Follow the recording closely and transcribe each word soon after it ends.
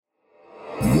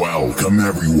Welcome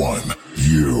everyone.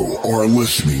 You are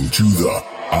listening to the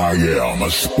I Am a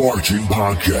Spartan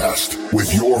podcast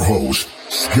with your host,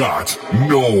 Scott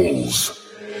Knowles.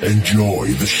 Enjoy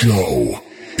the show.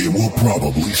 It will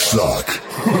probably suck.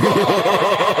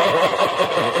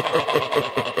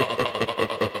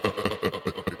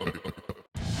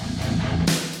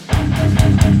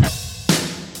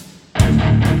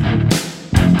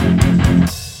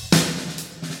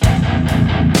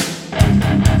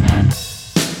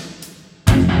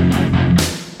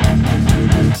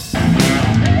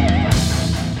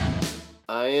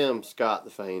 I am Scott the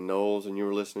Fane Knowles, and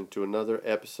you're listening to another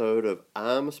episode of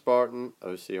I'm a Spartan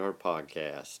OCR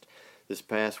podcast. This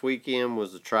past weekend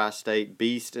was the Tri-State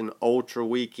Beast and Ultra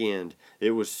weekend.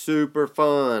 It was super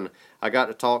fun. I got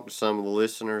to talk to some of the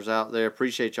listeners out there.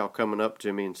 Appreciate y'all coming up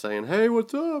to me and saying, "Hey,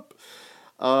 what's up?"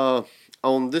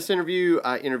 On this interview,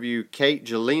 I interview Kate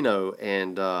Gelino,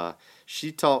 and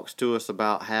she talks to us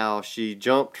about how she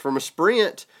jumped from a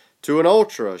sprint to an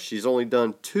ultra. She's only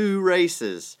done 2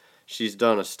 races. She's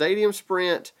done a stadium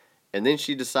sprint, and then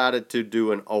she decided to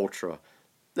do an ultra.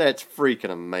 That's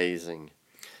freaking amazing.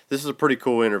 This is a pretty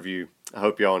cool interview. I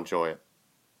hope y'all enjoy it.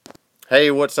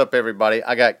 Hey, what's up, everybody?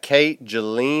 I got Kate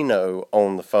Gelino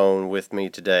on the phone with me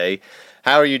today.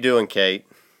 How are you doing, Kate?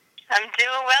 I'm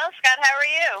doing well, Scott. How are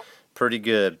you? Pretty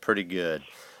good, pretty good.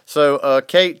 So,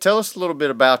 Kate, tell us a little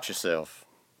bit about yourself.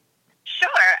 Sure.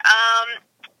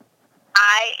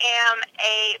 I am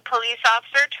a police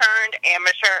officer turned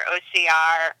amateur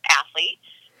OCR athlete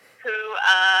who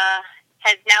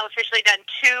has now officially done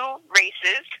 2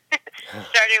 races.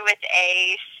 Started with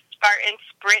a Spartan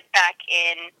sprint back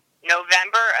in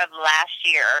November of last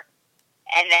year,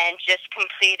 and then just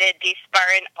completed the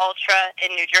Spartan Ultra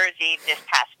in New Jersey this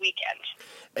past weekend.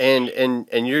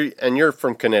 And you're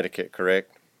from Connecticut,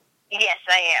 correct? Yes,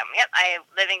 I am. Yep, I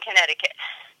live in Connecticut.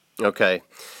 Okay.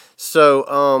 So,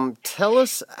 tell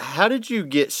us, how did you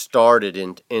get started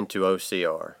into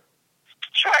OCR?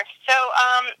 Sure. So,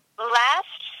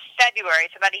 last February,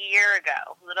 so about a year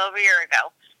ago, a little over a year ago,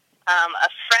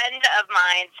 a friend of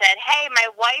mine said, "Hey, my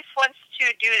wife wants to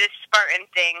do this Spartan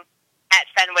thing at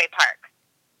Fenway Park."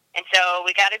 And so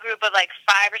we got a group of like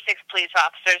 5 or 6 police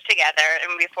officers together,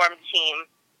 and we formed a team,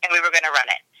 and we were going to run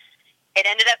it. It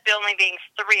ended up only being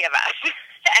 3 of us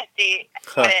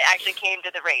when it actually came to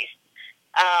the race.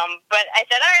 But I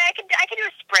said, all right, I can do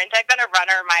a sprint. I've been a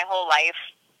runner my whole life.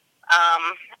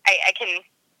 I can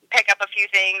pick up a few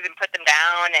things and put them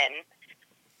down and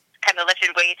kind of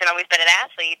lifted weights and always been an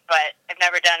athlete, but I've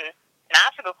never done an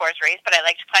obstacle course race, but I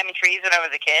liked climbing trees when I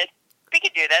was a kid. We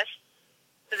could do this.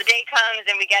 So the day comes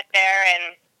and we get there,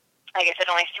 and like I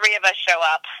said, only 3 of us show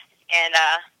up, and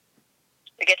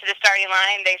we get to the starting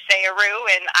line, they say a roo,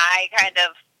 and I kind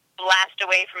of blast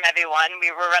away from everyone.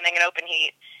 We were running an open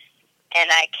heat,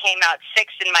 and I came out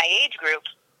 6th in my age group.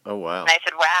 Oh, wow. And I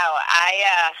said, wow,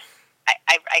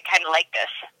 I kind of like this.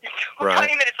 Right.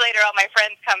 20 minutes later, all my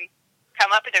friends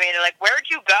come up to me, and they're like, where'd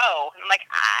you go? And I'm like,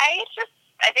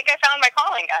 I think I found my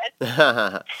calling, guys.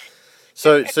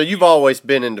 So you've always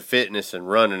been into fitness and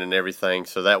running and everything,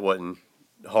 so that wasn't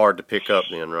hard to pick up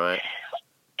then, right?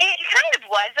 It kind of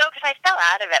was, though, because I fell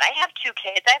out of it. I have 2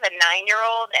 kids. I have a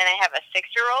 9-year-old and I have a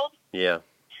 6-year-old. Yeah.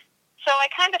 So I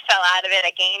kind of fell out of it.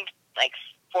 I gained like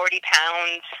 40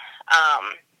 pounds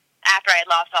after I had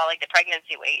lost all like the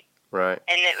pregnancy weight. Right.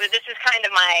 And this is kind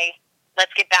of my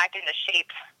let's get back into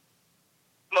shape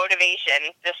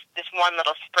motivation. This one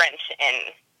little sprint,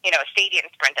 and a stadium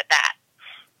sprint at that.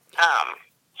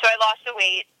 So I lost the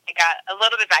weight. I got a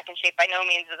little bit back in shape. By no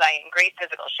means was I in great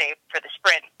physical shape for the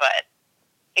sprint, but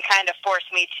it kind of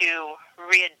forced me to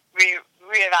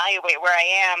reevaluate where I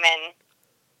am, and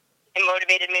it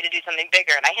motivated me to do something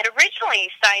bigger. And I had originally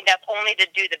signed up only to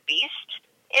do the Beast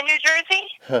in New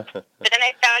Jersey, but then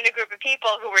I found a group of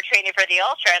people who were training for the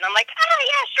Ultra, and I'm like,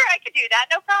 yeah, sure, I could do that,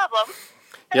 no problem.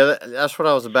 Yeah, that's what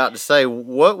I was about to say.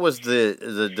 What was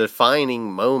the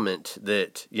defining moment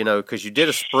that, because you did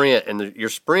a sprint, and your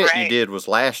sprint you did was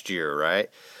last year, right?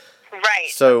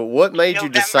 Right. So what made you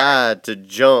November. decide to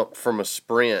jump from a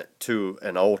sprint to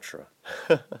an ultra?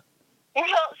 Well,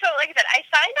 so like I said, I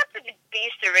signed up for the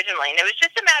Beast originally, and it was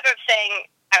just a matter of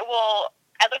saying, I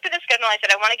looked at the schedule and I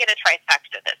said, I want to get a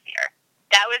trifecta this year.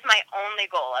 That was my only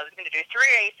goal. I was going to do 3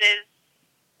 races,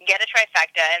 get a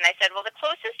trifecta, and I said, well, the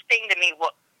closest thing to me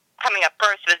coming up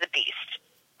first was the Beast.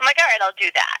 I'm like, all right, I'll do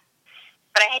that.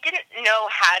 But I didn't know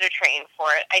how to train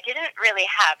for it. I didn't really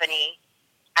have any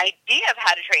idea of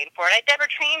how to train for it. I'd never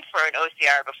trained for an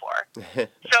OCR before.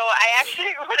 So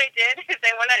what I did is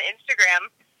I went on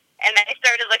Instagram, and I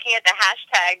started looking at the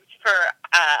hashtags for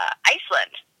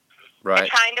Iceland. Right. and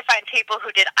trying to find people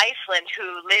who did Iceland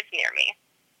who live near me.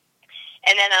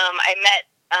 And then I met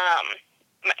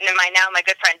my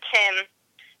good friend Tim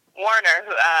Warner,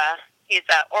 who he's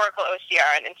Oracle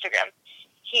OCR on Instagram.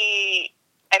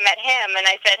 I met him and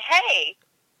I said, "Hey,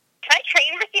 can I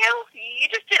train with you? You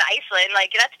just did Iceland.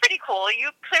 Like, that's pretty cool.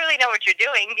 You clearly know what you're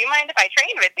doing. Do you mind if I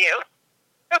train with you?"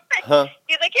 Huh.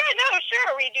 He's like, "Yeah, no,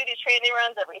 sure. We do these training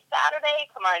runs every Saturday.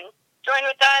 Come on, join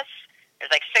with us.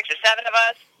 There's like 6 or 7 of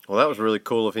us." Well, that was really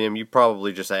cool of him. You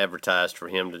probably just advertised for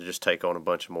him to just take on a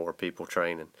bunch of more people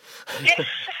training. Yeah,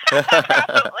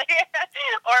 probably.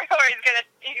 or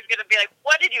he's gonna be like,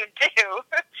 "What did you do?"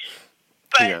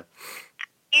 But Yeah.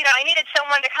 I needed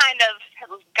someone to kind of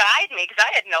guide me because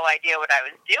I had no idea what I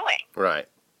was doing. Right.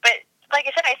 But like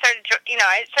I said, I started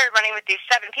running with these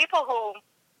 7 people who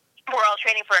were all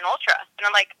training for an ultra, and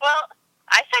I'm like, "Well,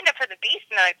 I signed up for the Beast,"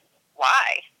 and they're like,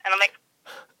 "Why?" And I'm like,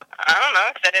 "I don't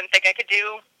know, because I didn't think I could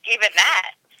do even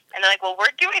that." And they're like, "Well,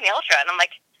 we're doing the ultra," and I'm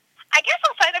like, "I guess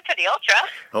I'll sign up for the ultra."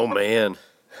 Oh, man.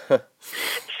 So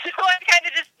I kind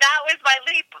of that was my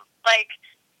leap, like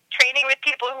training with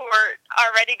people who were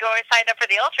already signed up for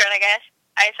the ultra, and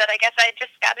I said, I guess I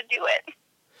just got to do it.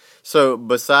 So,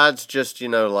 besides just,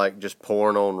 like just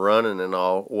pouring on running and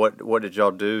all, what did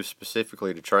y'all do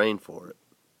specifically to train for it?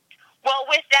 Well,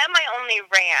 with them, I only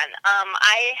ran.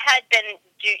 I had been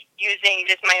using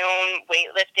just my own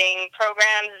weightlifting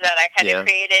programs that I kind of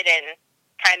created and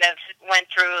kind of went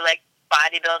through, like,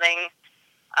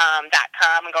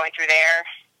 bodybuilding.com and going through there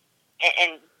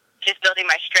and just building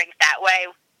my strength that way.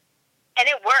 And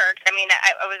it worked. I mean,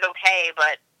 I was okay,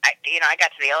 but I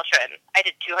got to the ultra and I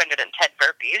did 210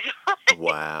 burpees.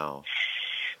 Wow.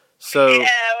 So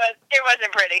yeah, it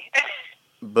wasn't pretty.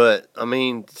 But I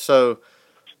mean, so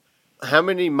how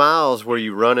many miles were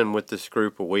you running with this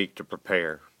group a week to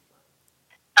prepare?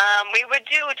 We would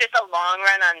do just a long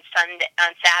run on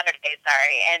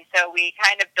Saturday, and so we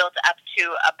kind of built up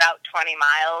to about 20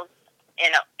 miles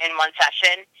in one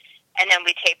session, and then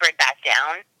we tapered back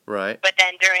down. Right. But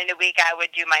then during the week, I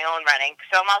would do my own running.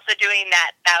 So I'm also doing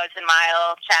that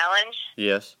 1,000-mile challenge.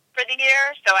 Yes. For the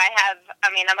year. So I'm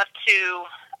up to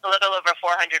a little over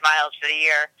 400 miles for the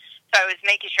year. So I was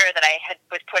making sure that I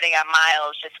was putting on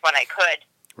miles just when I could.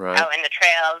 Right. Out in the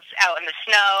trails, out in the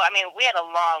snow. I mean, we had a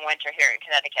long winter here in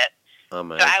Connecticut.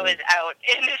 Amazing. So I was out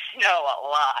in the snow a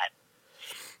lot.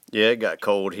 Yeah, it got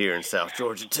cold here in South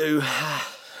Georgia, too.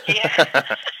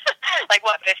 Yeah. Like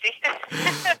what, 50?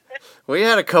 We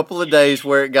had a couple of days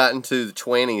where it got into the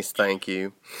 20s, thank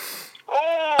you.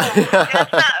 Oh,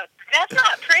 that's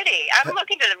not pretty. I'm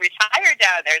looking to retire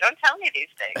down there. Don't tell me these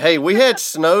things. Hey, we had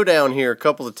snow down here a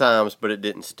couple of times, but it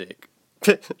didn't stick.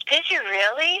 Did you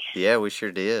really? Yeah, we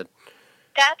sure did.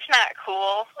 That's not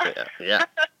cool. Yeah.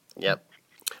 Yep.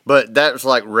 But that was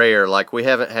like rare. Like we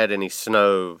haven't had any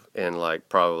snow in like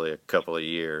probably a couple of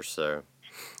years, so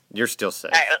you're still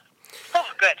safe. All right. Oh,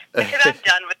 good. Because I'm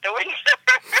done with the winter.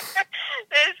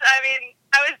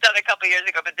 I was done a couple years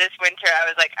ago, but this winter I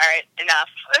was like, all right, enough.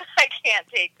 I can't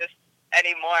take this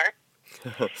anymore.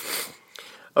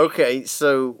 Okay,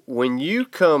 so when you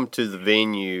come to the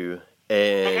venue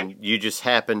and you just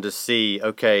happen to see,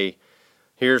 okay,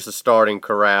 here's the starting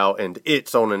corral and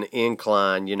it's on an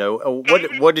incline,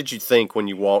 what did you think when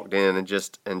you walked in and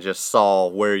just saw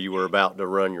where you were about to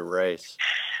run your race?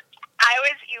 I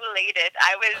was elated.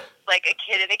 I was like a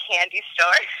kid in a candy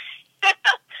store.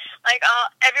 Like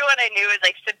everyone I knew was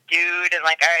like subdued and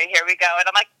like, all right, here we go. And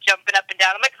I'm like jumping up and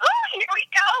down. I'm like, oh, here we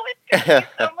go. It's going to be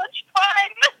so much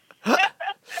fun.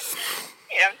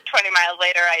 20 miles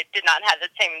later, I did not have the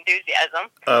same enthusiasm.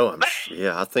 Oh,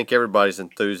 I think everybody's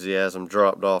enthusiasm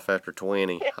dropped off after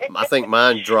 20. I think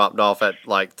mine dropped off at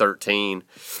like 13.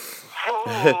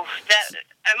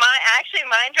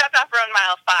 Mine dropped off around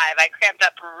mile 5. I cramped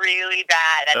up really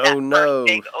bad at that first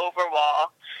big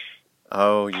overwall.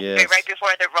 Oh, yes. Right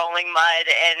before the rolling mud,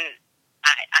 and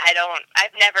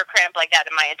I've never cramped like that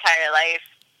in my entire life.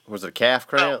 Was it a calf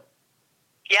cramp?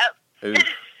 Yep. Ooh.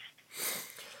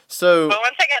 So. But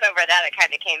once I got over that, it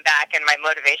kind of came back, and my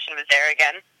motivation was there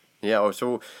again. Yeah.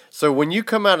 So when you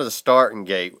come out of the starting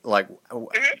gate, like,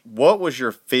 what was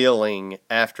your feeling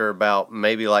after about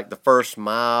maybe like the first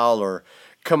mile or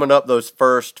coming up those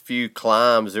first few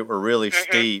climbs that were really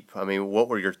steep? I mean, what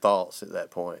were your thoughts at that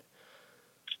point?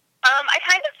 I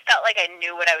kind of felt like I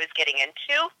knew what I was getting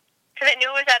into because I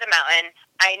knew it was at a mountain.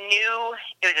 I knew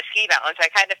it was a ski mountain, so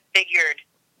I kind of figured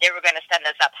they were going to send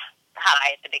us up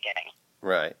high at the beginning.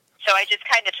 Right. So I just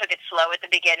kind of took it slow at the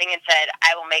beginning and said,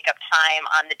 I will make up time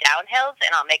on the downhills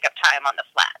and I'll make up time on the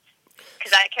flats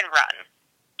because I can run.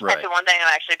 Right. That's the one thing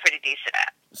I'm actually pretty decent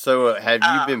at. So have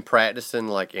you been practicing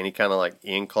like any kind of like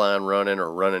incline running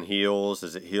or running hills?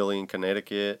 Is it hilly in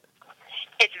Connecticut?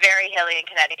 It's very hilly in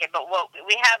Connecticut, but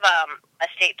we have a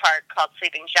state park called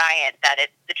Sleeping Giant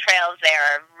the trails there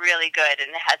are really good, and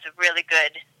it has a really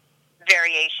good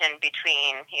variation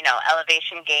between,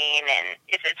 elevation gain, and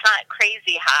it's not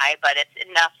crazy high, but it's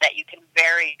enough that you can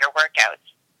vary your workouts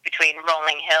between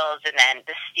rolling hills and then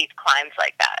the steep climbs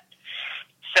like that.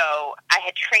 So I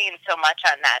had trained so much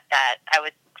on that I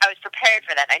was prepared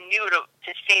for that. I knew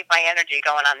to save my energy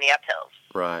going on the uphills.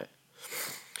 Right.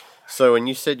 So, and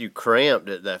you said you cramped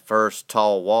at that first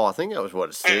tall wall. I think that was, what,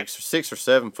 a 6 or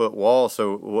 7 foot wall.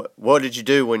 So what did you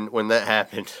do when that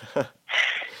happened?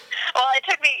 Well, it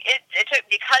took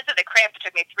because of the cramp, it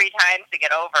took me 3 times to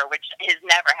get over, which has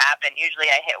never happened.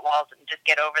 Usually I hit walls and just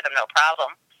get over them, no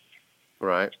problem.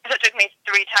 Right. So it took me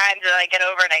 3 times, and I get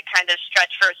over, and I kind of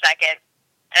stretch for a second,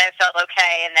 and I felt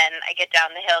okay, and then I get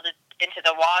down the hill into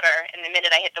the water, and the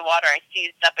minute I hit the water, I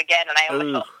seized up again, and I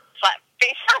almost fell flat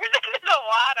face first into the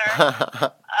water.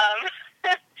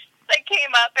 I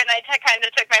came up, and I kind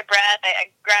of took my breath.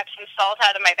 I grabbed some salt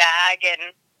out of my bag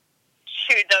and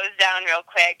chewed those down real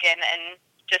quick, and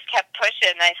just kept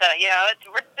pushing. And I thought,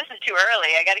 this is too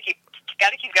early. I got to keep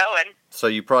going. So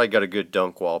you probably got a good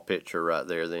dunk wall picture right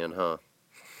there, then, huh?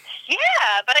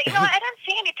 Yeah, but I don't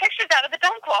see any pictures out of the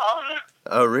dunk walls.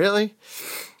 Oh, really?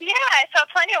 Yeah, I saw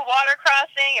plenty of water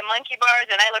crossing and monkey bars,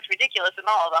 and I looked ridiculous in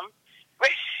all of them,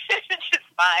 which is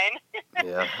fine.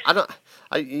 Yeah,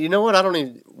 you know what? I don't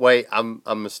even. Wait, I'm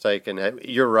mistaken.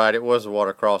 You're right. It was a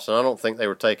water crossing. I don't think they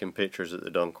were taking pictures at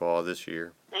the dunk wall this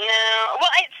year. No,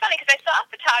 well, it's funny because I saw a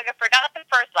photographer, not the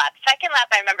first lap. Second lap,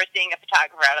 I remember seeing a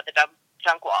photographer out at the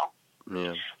dunk wall.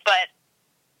 Yeah. But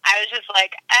I was just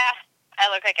like, I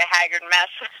look like a haggard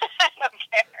mess. I don't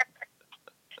care.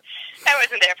 I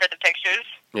wasn't there for the pictures.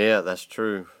 Yeah, that's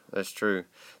true. That's true.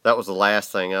 That was the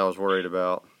last thing I was worried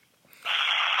about.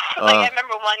 I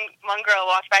remember one girl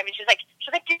walked by me. She's like,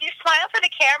 "Did you smile for the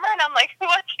camera?" And I'm like,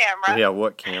 "What camera?" Yeah,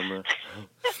 what camera?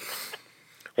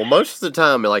 Well, most of the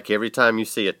time, like every time you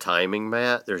see a timing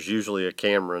mat, there's usually a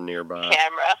camera nearby.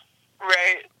 Camera,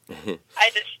 right? I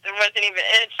just wasn't even.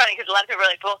 And it's funny because a lot of people are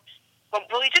like, "Well,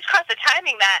 we just crossed the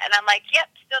timing mat," and I'm like, "Yep,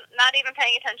 still not even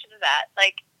paying attention to that."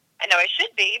 Like, I know I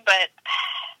should be, but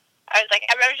I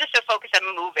was just so focused on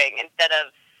moving instead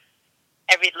of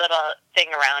every little thing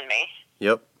around me.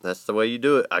 Yep, that's the way you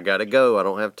do it. I gotta go. I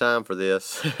don't have time for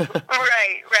this.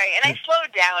 Right. And I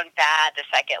slowed down bad the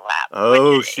second lap.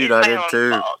 Oh, shoot, I did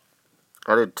too.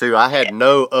 I did too. I had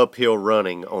no uphill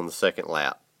running on the second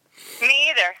lap.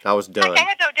 Me either. I was done. I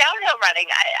had no downhill running.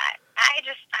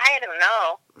 I don't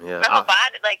know. Yeah. My whole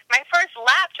body, my first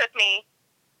lap took me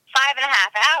 5.5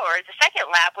 hours. The second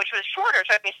lap, which was shorter,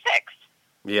 took me 6.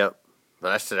 Yep.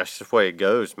 That's the way it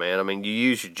goes, man. I mean, you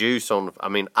use your juice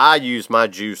I use my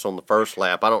juice on the first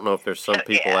lap. I don't know if there's some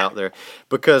people out there,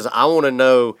 because I want to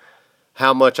know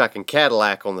how much I can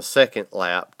Cadillac on the second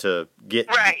lap to get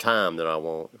the time that I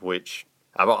want, which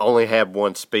I've only had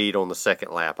one speed on the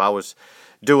second lap. I was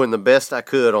doing the best I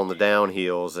could on the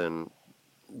downhills and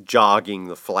jogging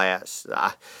the flats.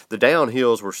 The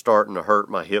downhills were starting to hurt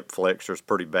my hip flexors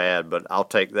pretty bad, but I'll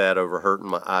take that over hurting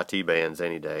my IT bands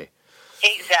any day.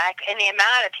 Exactly. And the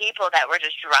amount of people that were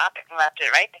just dropping left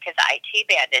and right because of IT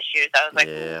band issues, I was like,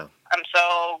 yeah. I'm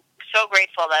so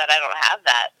grateful that I don't have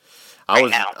that.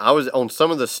 I was on some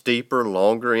of the steeper,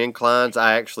 longer inclines.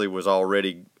 I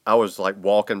was like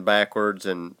walking backwards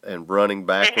and running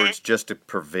backwards just to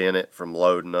prevent it from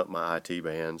loading up my IT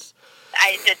bands.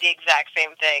 I did the exact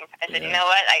same thing. I said, you know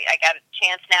what? I got a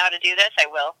chance now to do this. I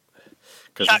will.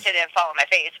 Shocked it didn't fall on my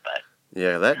face, but.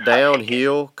 Yeah, that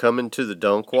downhill coming to the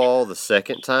dunk wall the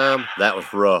second time, that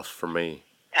was rough for me.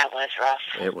 That was rough.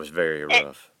 It was very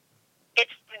rough. It's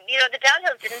the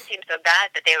downhills didn't seem so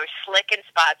bad, but they were slick in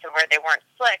spots, and where they weren't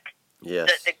slick,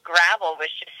 yes. the gravel was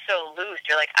just so loose.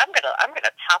 You're like, I'm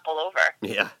gonna topple over.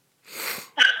 Yeah.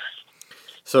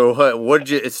 So,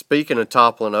 speaking of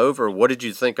toppling over, what did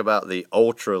you think about the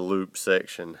ultra loop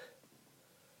section?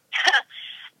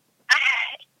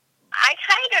 I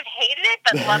kind of hated it,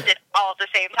 but loved it all at the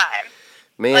same time.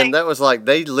 Man, that was like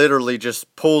they literally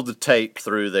just pulled the tape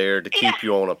through there to keep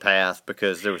you on a path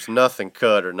because there was nothing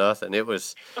cut or nothing. It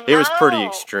was pretty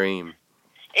extreme.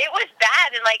 It was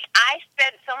bad, and I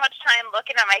spent so much time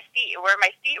looking at my feet, where my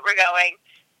feet were going,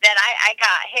 that I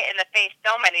got hit in the face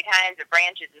so many times with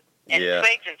branches and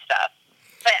twigs and stuff.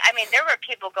 But I mean, there were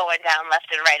people going down left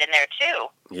and right in there too.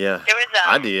 Yeah, there was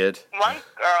I did. One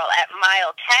girl at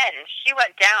mile 10. She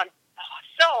went down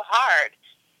so hard,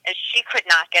 and she could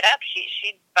not get up.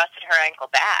 She busted her ankle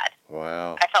bad.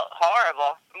 Wow. I felt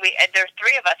horrible. There's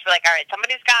three of us. We're like, all right,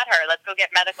 somebody's got her. Let's go get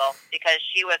medical because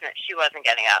she wasn't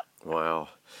getting up. Wow.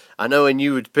 I know, and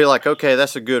you would feel like, okay,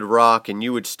 that's a good rock, and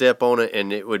you would step on it,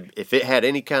 and it would, if it had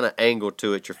any kind of angle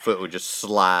to it, your foot would just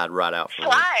slide right out from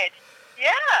it. Slide. Yeah.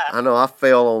 I know, I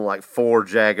fell on like 4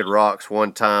 jagged rocks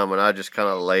one time, and I just kind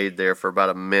of laid there for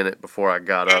about a minute before I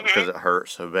got up because it hurt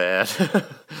so bad.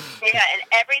 Yeah, and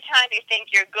every time you think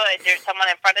you're good, there's someone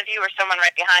in front of you or someone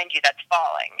right behind you that's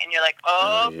falling, and you're like,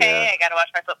 okay, yeah. I got to watch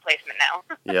my foot placement now.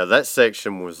 Yeah, that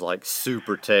section was like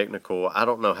super technical. I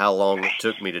don't know how long it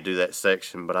took me to do that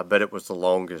section, but I bet it was the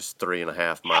longest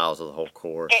 3.5 miles of the whole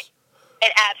course.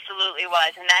 It absolutely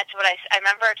was, and that's what I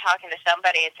remember talking to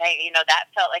somebody and saying, that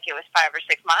felt like it was 5 or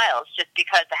 6 miles just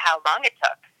because of how long it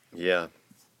took. Yeah.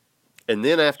 And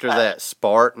then after that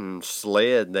Spartan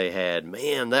sled they had,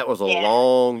 man, that was a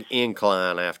long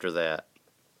incline after that.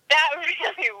 That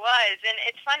really was, and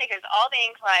it's funny because all the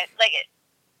inclines, like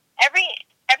every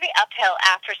uphill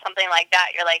after something like that,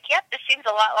 you're like, yep, this seems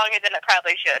a lot longer than it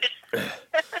probably should.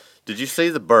 Did you see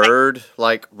the bird,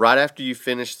 like right after you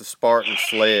finished the Spartan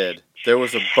sled? There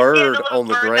was a bird on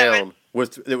the ground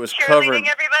that was covering,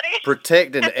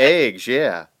 protecting eggs,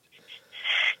 yeah.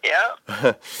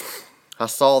 Yeah. I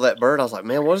saw that bird. I was like,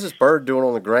 man, what is this bird doing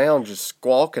on the ground just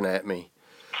squawking at me?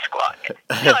 Squawking.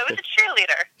 No, it was a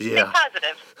cheerleader. Yeah. Stay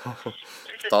positive.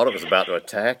 Thought it was about to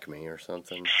attack me or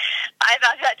something. I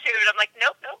thought that too, and I'm like,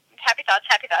 nope. Happy thoughts.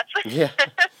 Yeah.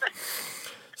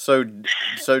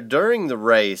 So during the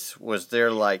race, was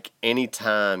there like any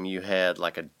time you had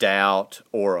like a doubt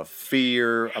or a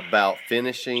fear about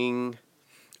finishing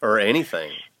or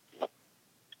anything?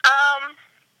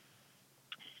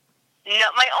 No,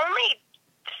 my only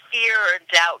fear or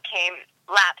doubt came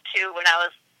lap 2 when I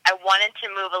wanted to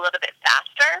move a little bit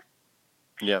faster.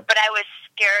 Yeah. But I was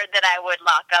scared that I would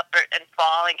lock up and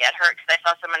fall and get hurt because I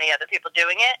saw so many other people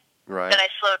doing it. Right. That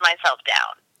I slowed myself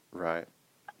down. Right.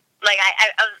 Like I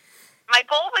was, my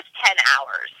goal was 10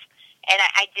 hours, and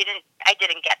I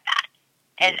didn't get that,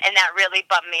 and that really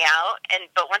bummed me out.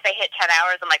 But once I hit 10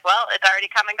 hours, I'm like, well, it's already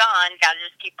come and gone. Got to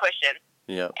just keep pushing.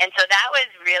 Yeah. And so that was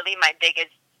really my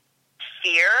biggest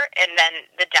fear, and then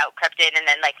the doubt crept in, and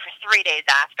then like for 3 days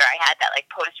after, I had that like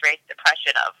post-race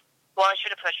depression of, well, I should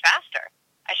have pushed faster.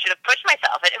 I should have pushed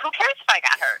myself. And who cares if I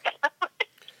got hurt?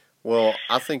 Well,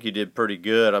 I think you did pretty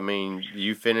good. I mean,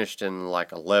 you finished in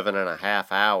like 11 and a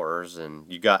half hours, and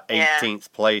you got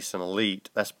 18th place in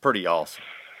Elite. That's pretty awesome.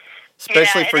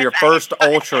 Especially for your first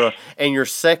Ultra and your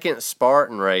second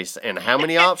Spartan race. And how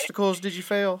many obstacles did you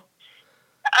fail?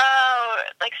 Oh,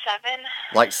 like 7.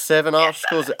 Like 7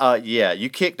 obstacles? 7. Yeah, you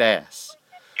kicked ass.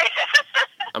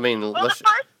 I mean, well, the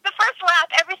first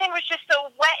lap, everything was just so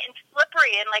wet and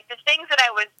slippery, and like the things that I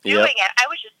was doing, I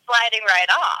was just sliding right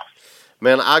off.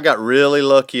 Man, I got really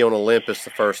lucky on Olympus the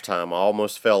first time. I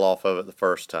almost fell off of it the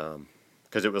first time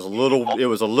because it was a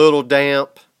little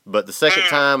damp. But the second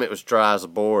time, it was dry as a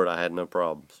board. I had no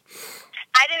problems.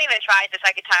 I didn't even try it the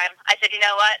second time. I said, you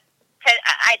know what?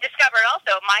 I discovered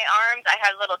also my arms, I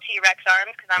have little T-Rex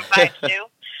arms because I'm 5'2".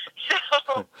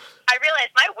 So I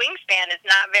realized my wingspan is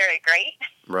not very great.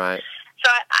 Right. So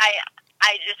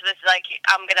I just was like,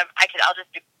 I'll just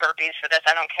do burpees for this.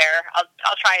 I don't care.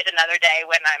 I'll try it another day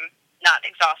when I'm not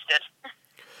exhausted.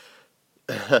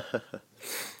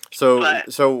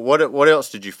 So what else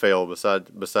did you fail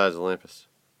besides Olympus?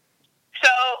 So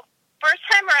first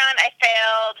time around, I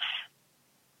failed.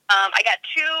 I got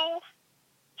 2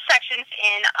 sections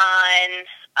in on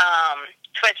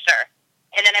Twister,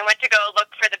 and then I went to go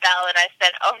look for the bell, and I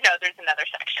said, "Oh no, there's another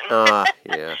section."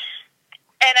 Yeah.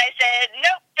 And I said,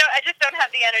 nope, I just don't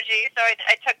have the energy, so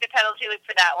I took the penalty loop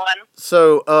for that one.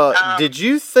 So, did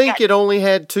you think it only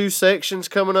had 2 sections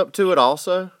coming up to it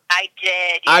also? I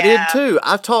did, yeah. I did too.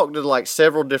 I talked to like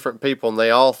several different people, and they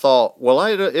all thought, well,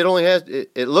 it only has.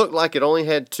 It looked like it only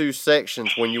had 2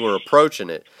 sections when you were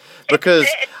approaching it. Because,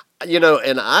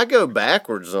 and I go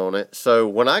backwards on it, so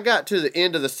when I got to the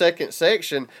end of the second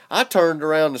section, I turned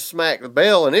around to smack the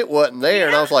bell, and it wasn't there,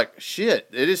 and I was like, shit,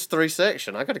 it is 3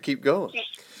 sections. I got to keep going.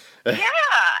 Yeah. And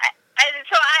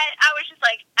so I was just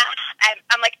like,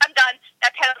 I'm like, I'm done.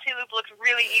 That penalty loop looks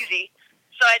really easy.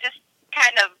 So I just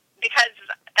kind of, because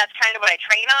that's kind of what I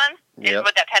train on, is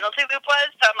what that penalty loop was,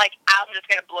 so I'm like, I'm just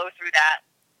going to blow through that.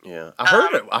 Yeah.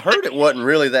 I heard it wasn't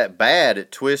really that bad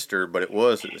at Twister, but it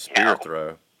was at the spear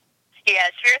throw. Yeah,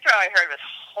 spear throw I heard was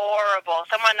horrible.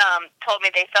 Someone told me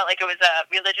they felt like it was a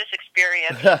religious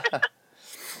experience.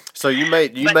 So you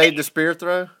made the spear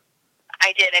throw?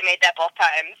 I did. I made that both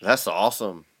times. That's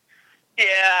awesome. Yeah,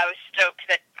 I was stoked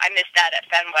that I missed that at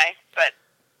Fenway, but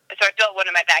So I built one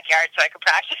in my backyard so I could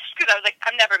practice because I was like,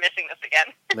 I'm never missing this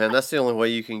again. Man, that's the only way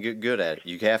you can get good at it.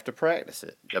 You have to practice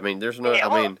it. I mean, there's no. Yeah,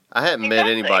 I mean, I haven't met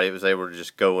exactly. anybody that was able to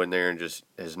just go in there and just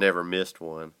has never missed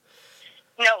one.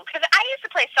 No, because I used to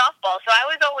play softball, so I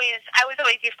was always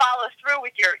you follow through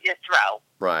with your throw.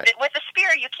 Right. But with a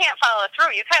spear, you can't follow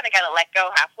through. You kind of got to let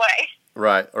go halfway.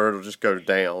 Right, or it'll just go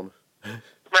down.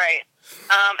 Right.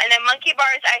 And then monkey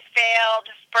bars, I failed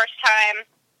first time.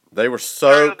 They were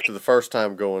soaked the first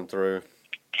time going through.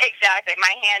 Exactly.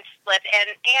 My hand slipped,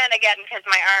 and again, because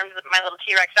my arms, my little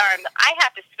T-Rex arms, I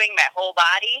have to swing my whole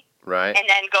body. Right. And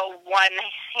then go one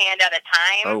hand at a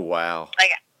time. Oh, wow.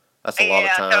 Like, that's a lot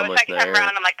of time. So the second time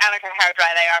around, I'm like, I don't care how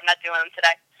dry they are, I'm not doing them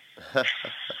today. I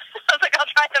was like, I'll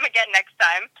try them again next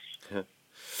time.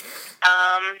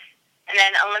 And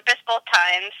then Olympus both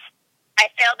times. I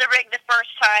failed the rig the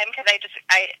first time because I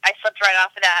slipped right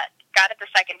off of that. Got it the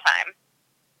second time.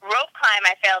 Rope climb,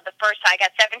 I failed the first time. I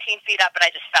got 17 feet up, but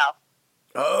I just fell.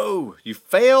 Oh, you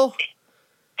fell?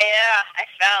 Yeah, I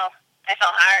fell. I fell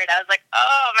hard. I was like,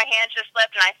 oh, my hand just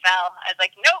slipped and I fell. I was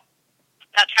like, nope,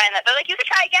 not trying that. They're like, you can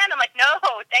try again. I'm like, no,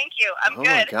 thank you. I'm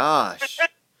good. Oh, my gosh.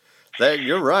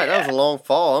 You're right. Yeah. That was a long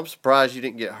fall. I'm surprised you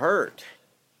didn't get hurt.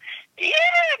 Yeah,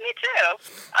 me too.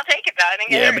 I'll take it, though. I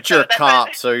didn't get hurt, But you're a that's cop,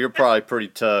 it. so you're probably pretty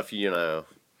tough, you know.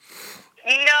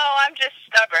 No, I'm just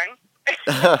stubborn.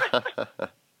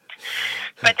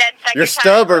 But then You're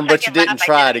stubborn, but you didn't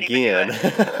try it again. Yeah,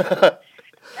 that's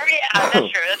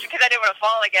true. That's because I didn't want to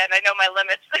fall again. I know my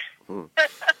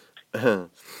limits.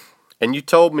 And you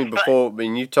told me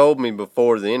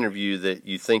before the interview that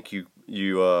you think you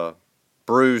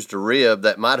bruised a rib.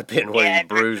 That might have been where you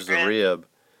bruised the rib.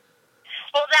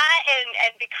 Well, that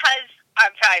and because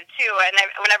I'm 5'2", and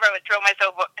whenever I would throw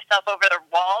myself over the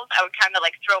walls, I would kind of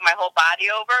like throw my whole body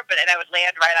over, but then I would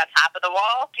land right on top of the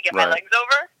wall to get my legs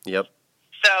over. Yep.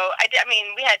 So I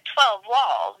mean, we had 12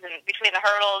 walls and between the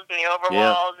hurdles and the over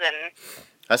walls, and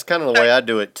that's kind of the way I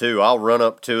do it too. I'll run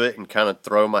up to it and kind of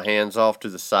throw my hands off to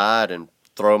the side and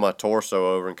throw my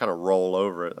torso over and kind of roll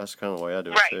over it. That's kind of the way I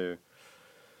do it too.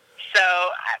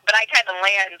 So, but I kind of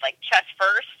land like chest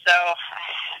first, so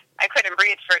I couldn't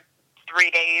breathe for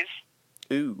 3 days.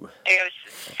 Ooh. I was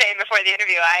saying before the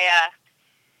interview,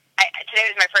 today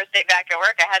was my first day back at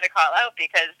work. I had to call out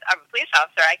because I'm a police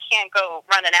officer. I can't go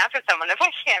running after someone if I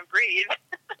can't breathe.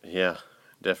 Yeah,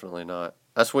 definitely not.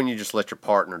 That's when you just let your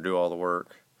partner do all the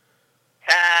work.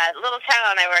 Little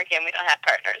town I work in, we don't have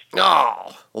partners.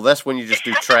 Oh, well, that's when you just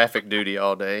do traffic duty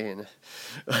all day. And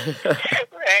Right.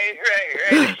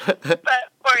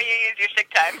 Or you use your sick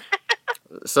time.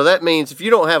 So that means if you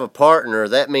don't have a partner,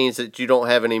 that means that you don't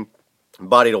have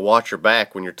anybody to watch your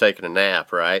back when you're taking a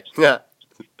nap, right? Yeah.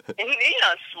 You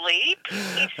don't sleep,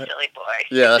 you silly boy.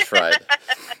 Yeah, that's right.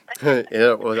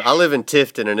 I live in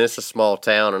Tifton, and it's a small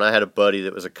town, and I had a buddy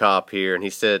that was a cop here, and he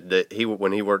said that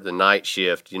when he worked the night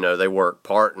shift, you know, they work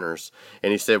partners,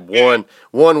 and he said one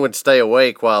would stay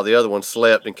awake while the other one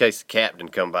slept in case the captain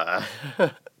come by.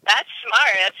 That's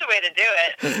smart. That's the way to do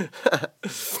it.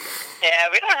 Yeah,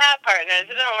 we don't have partners.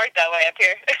 It doesn't work that way up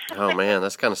here. Oh, man,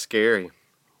 that's kind of scary.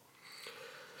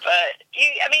 But,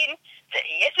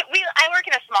 I work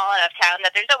in a small enough town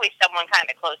that there's always someone kind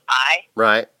of close by.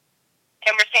 Right.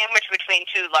 And we're sandwiched between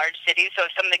two large cities, so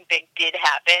if something big did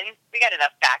happen, we got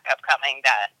enough backup coming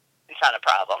that it's not a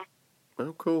problem.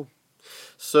 Oh, cool.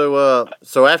 So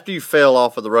after you fell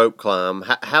off of the rope climb,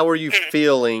 how are you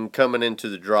feeling coming into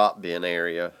the drop bin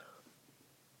area?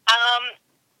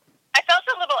 I felt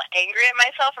a little angry at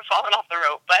myself for falling off the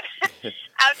rope, but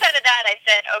outside of that, I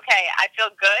said, okay, I feel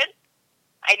good.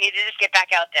 I need to just get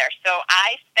back out there. So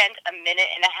I spent a minute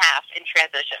and a half in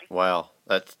transition. Wow,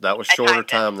 that was shorter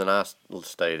time than I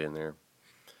stayed in there.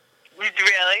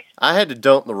 Really? I had to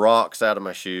dump the rocks out of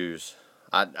my shoes.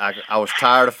 I was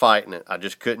tired of fighting it. I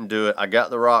just couldn't do it. I got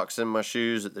the rocks in my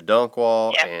shoes at the dunk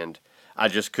wall, and I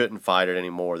just couldn't fight it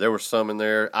anymore. There were some in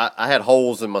there. I had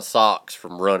holes in my socks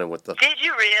from running with the... Did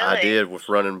you really? I did, with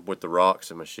running with the rocks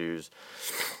in my shoes.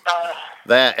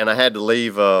 That, and I had to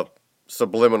leave a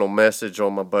subliminal message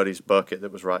on my buddy's bucket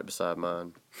that was right beside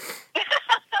mine.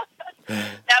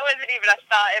 That wasn't even a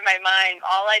thought in my mind.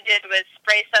 All I did was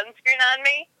spray sunscreen on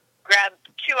me, grab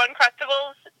 2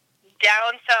 Uncrustables,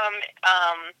 down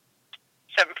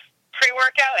some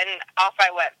pre-workout, and off I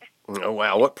went. Oh,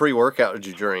 wow. What pre-workout did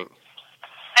you drink?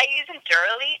 I use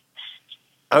Endurelite.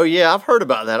 Oh, yeah. I've heard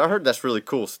about that. I heard that's really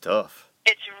cool stuff.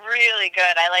 It's really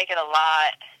good. I like it a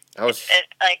lot. I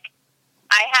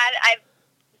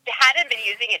hadn't been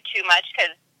using it too much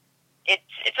because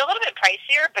it's a little bit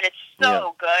pricier, but it's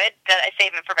so good that I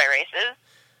save it for my races.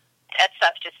 That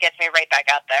stuff just gets me right back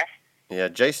out there. Yeah,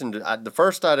 the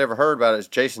first I'd ever heard about it is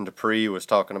Jason Dupree was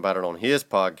talking about it on his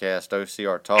podcast,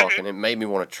 OCR Talk, and it made me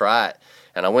want to try it.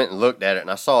 And I went and looked at it, and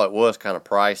I saw it was kind of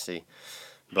pricey.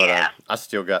 But Yeah. I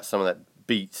still got some of that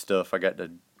Beat stuff I got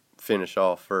to finish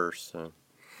off first. So.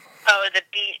 Oh, the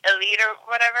Beat Elite or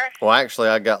whatever? Well, actually,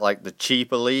 I got like the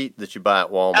cheap Elite that you buy at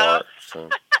Walmart. So.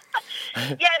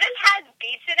 Yeah, this has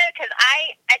beets in it, because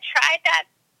I tried that,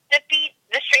 the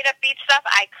straight-up beet stuff.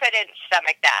 I couldn't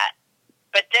stomach that.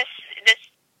 But this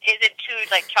isn't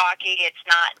too, like, chalky. It's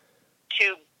not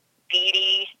too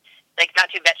beety, like, not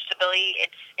too vegetable-y.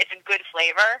 It's a good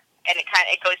flavor, and it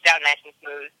goes down nice and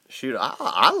smooth. Shoot,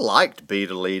 I liked Beat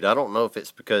Elite. I don't know if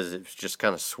it's because it's just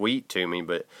kind of sweet to me,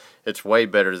 but it's way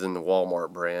better than the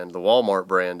Walmart brand. The Walmart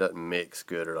brand doesn't mix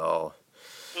good at all.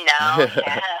 No,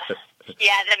 yeah.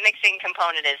 Yeah, the mixing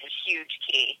component is a huge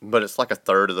key. But it's like a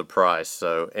third of the price,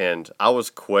 so, and I was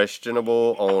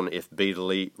questionable on if Beat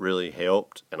Elite really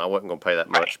helped, and I wasn't going to pay that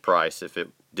much price if it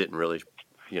didn't really,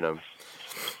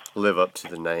 live up to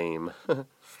the name. Right.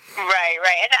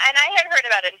 And I had heard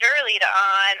about Endurelite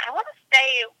on, I want to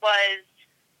say it was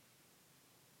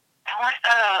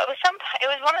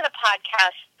one of the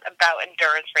podcasts about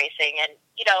endurance racing, and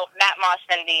Matt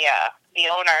Mossman, the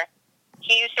owner,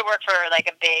 he used to work for like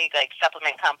a big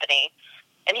supplement company,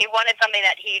 and he wanted something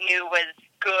that he knew was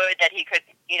good, that he could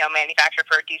manufacture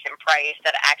for a decent price,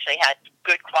 that actually had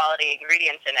good quality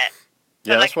ingredients in it.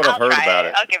 So yeah, that's what I've heard about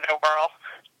it. I'll give it a whirl.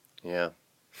 Yeah.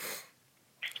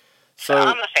 So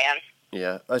I'm a fan.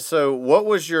 Yeah. So what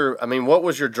was your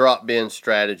drop bin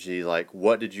strategy? Like,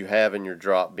 what did you have in your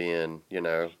drop bin?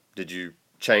 Did you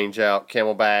change out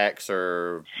Camelbacks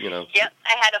or, Yep.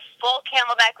 I had a full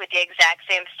Camelback with the exact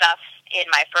same stuff in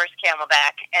my first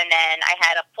Camelback, and then I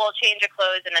had a full change of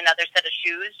clothes and another set of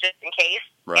shoes just in case,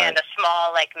 and a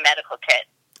small, medical kit.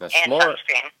 That's and smart.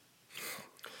 Sunscreen.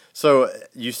 So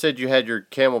you said you had your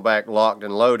Camelback locked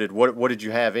and loaded. What did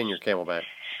you have in your Camelback?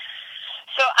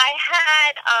 So I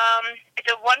had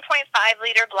it's a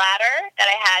 1.5-liter bladder that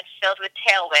I had filled with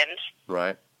Tailwind.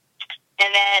 Right.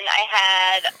 And then I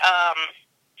had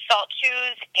salt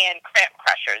chews and cramp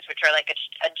crushers, which are like a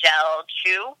gel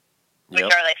chew, which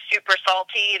are like super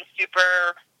salty and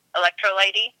super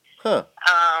electrolyte-y. Huh.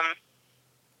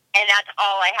 And that's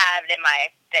all I had in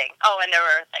my thing. Oh, and there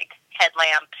were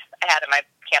headlamps I had in my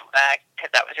Camelback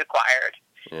because that was required.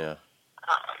 Yeah.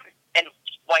 And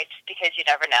wipes, because you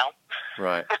never know.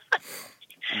 Right.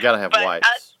 You gotta have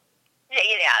wipes. Yeah,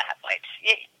 you gotta have wipes.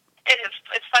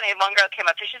 It's funny. One girl came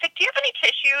up to me. She's like, "Do you have any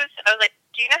tissues?" And I was like,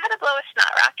 "Do you know how to blow a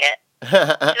snot rocket?"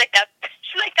 She's like,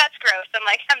 "That's gross." I'm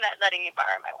like, "I'm not letting you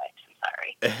borrow my wipes. I'm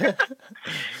sorry."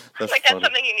 That's that's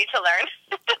something you need to learn.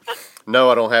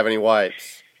 No, I don't have any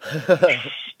wipes. I'm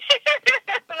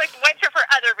like, wipes are for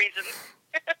other reasons.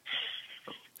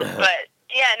 But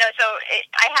yeah, no. So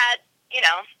I had,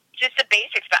 just the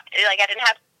basics. I didn't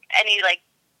have any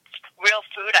real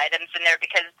food items in there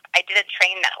because I didn't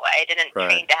train that way. I didn't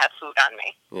train to have food on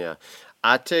me. Yeah.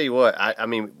 I tell you what, I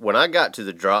mean, when I got to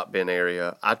the drop bin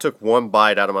area, I took one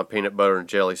bite out of my peanut butter and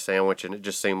jelly sandwich, and it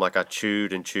just seemed like I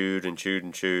chewed and chewed and chewed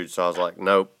and chewed. So I was like,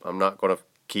 nope, I'm not going to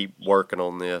keep working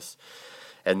on this.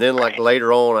 And then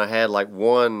later on, I had I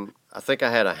think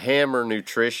I had a Hammer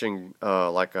Nutrition,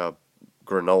 like a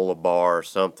granola bar or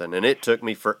something, and it took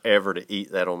me forever to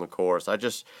eat that on the course.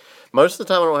 Most of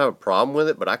the time I don't have a problem with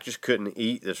it, but I just couldn't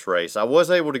eat this race. I was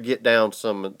able to get down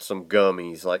some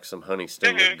gummies, like some honey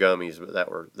stinger gummies, but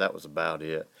that was about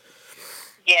it.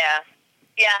 Yeah,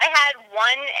 I had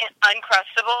one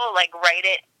Uncrustable right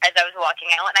as I was walking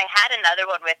out, and I had another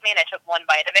one with me, and I took one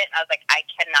bite of it, and I was like, I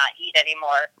cannot eat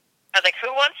anymore. I was like,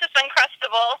 who wants this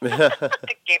Uncrustable?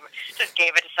 Just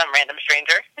gave it to some random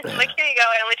stranger. Like, here you go,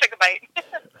 I only took a bite.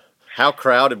 How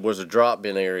crowded was the drop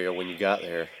bin area when you got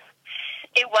there?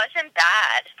 It wasn't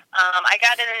bad. I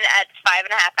got in at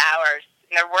 5.5 hours,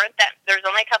 and there was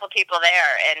only a couple people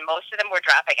there, and most of them were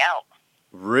dropping out.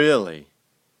 Really?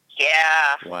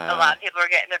 Yeah. Wow. A lot of people were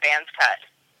getting their bands cut.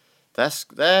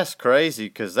 That's crazy,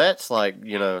 because that's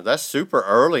that's super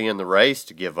early in the race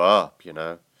to give up,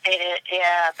 Yeah,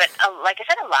 but like I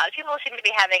said, a lot of people seem to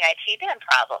be having IT band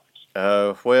problems.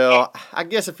 Oh, well, I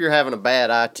guess if you're having a bad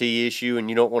IT issue and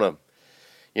you don't want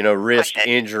to, risk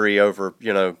injury over,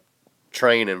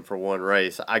 training for one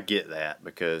race, I get that,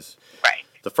 because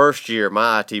the first year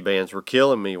my IT bands were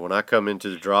killing me when I come into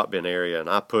the drop bin area and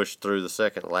I pushed through the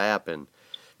second lap, and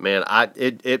man,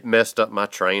 it messed up my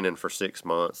training for 6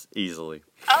 months easily.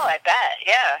 Oh, I bet,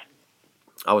 yeah.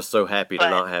 I was so happy to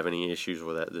not have any issues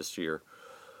with that this year.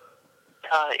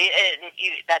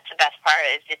 That's the best part,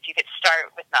 is if you could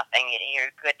start with nothing,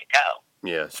 you're good to go.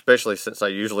 Yeah, especially since I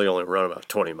usually only run about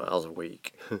 20 miles a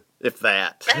week, if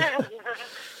that.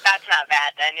 That's not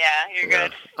bad then. Yeah, you're Yeah,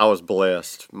 good. I was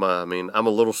blessed. I'm a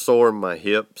little sore in my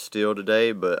hip still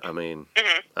today, but I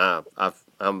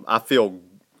feel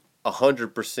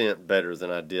 100% better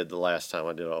than I did the last time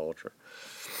I did an ultra.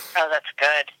 Oh, that's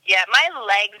good. Yeah, my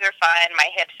legs are fine. My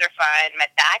hips are fine. My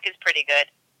back is pretty good.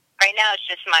 Right now, it's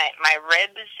just my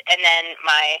ribs and then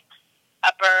my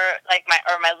upper,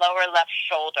 my lower left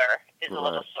shoulder is a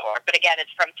little sore. But again,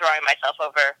 it's from throwing myself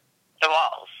over the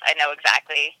walls. I know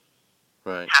exactly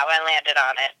how I landed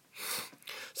on it.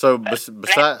 So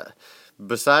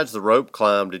besides the rope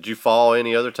climb, did you fall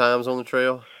any other times on the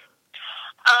trail?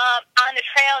 On the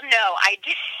trail, no. I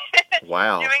did.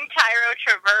 Wow. Doing Tyro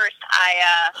Traverse, I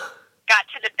got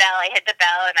to the bell. I hit the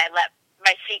bell, and I let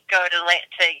my feet go to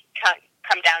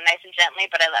come down nice and gently,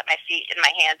 but I let my feet and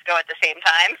my hands go at the same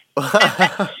time.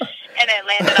 And I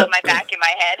landed on my back and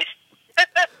my head.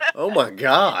 Oh, my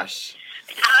gosh.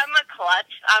 I'm a klutz.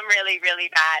 I'm really, really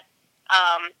bad.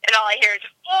 And all I hear is,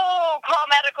 "Oh, call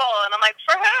medical." And I'm like,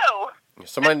 "For who?"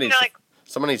 Somebody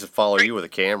needs to follow you with a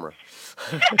camera.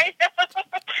 I know.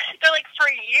 They're like, "For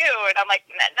you." And I'm like,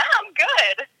 "No, I'm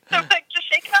good." I'm like, "Just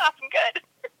shake it off. I'm good."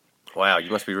 Wow,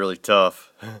 you must be really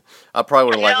tough. I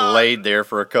probably would have laid there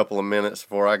for a couple of minutes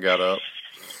before I got up.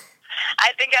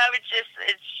 I think it's just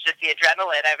the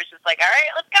adrenaline. I was just like, all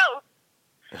right, let's go.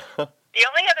 The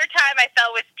only other time I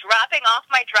fell was dropping off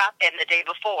my drop-in the day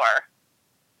before.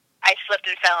 I slipped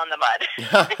and fell in the mud.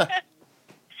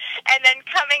 And then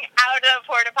coming out of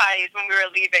porta potties when we were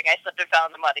leaving, I slipped and fell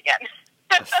in the mud again.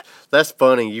 That's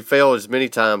funny. You fell as many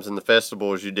times in the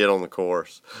festival as you did on the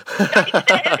course.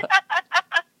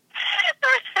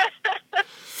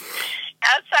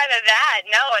 Outside of that,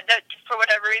 no. For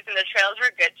whatever reason, the trails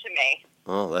were good to me.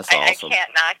 Oh, that's awesome. I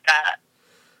can't knock that.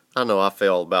 I know I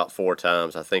fell about 4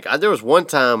 times, I think. There was one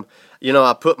time,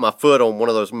 I put my foot on one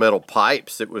of those metal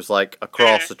pipes that was like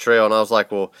across the trail, and I was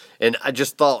like, well, and I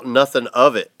just thought nothing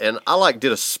of it. And I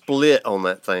did a split on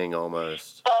that thing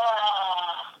almost. Oh.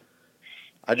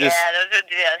 Yeah, those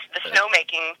are the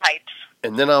snowmaking pipes.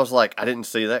 And then I was like, I didn't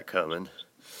see that coming.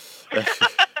 Yeah,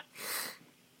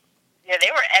 they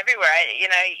were everywhere. You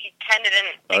kind of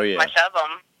didn't think much of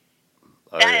them.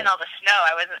 And all the snow.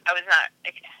 I was not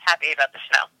happy about the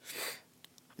snow.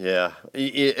 Yeah,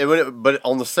 but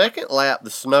on the second lap, the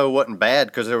snow wasn't bad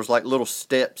because there was like little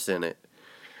steps in it.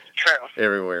 True.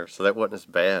 Everywhere, so that wasn't as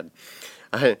bad.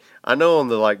 I know on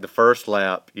the first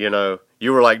lap, you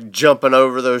were like jumping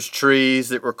over those trees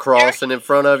that were crossing in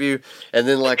front of you, and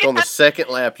then like on the second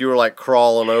lap, you were like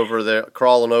crawling over them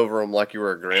like you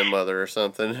were a grandmother or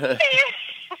something,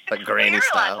 like granny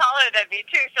style. You were a lot taller than me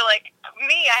too, so like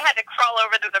me, I had to crawl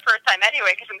over them the first time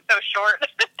anyway because I'm so short.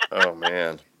 Oh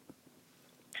man,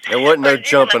 there wasn't no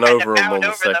jumping over them on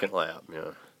the second lap.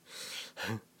 Yeah.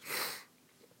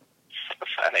 So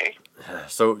funny.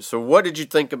 So what did you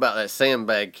think about that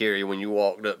sandbag carry when you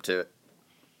walked up to it?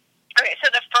 Okay, so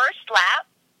the first lap,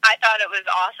 I thought it was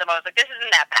awesome. I was like, this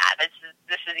isn't that bad.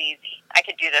 This is easy. I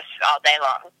could do this all day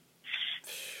long.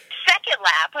 Second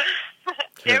lap,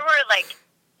 there were like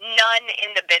none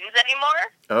in the bins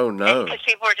anymore. Oh no! Because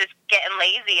people were just getting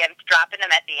lazy and dropping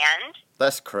them at the end.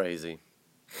 That's crazy.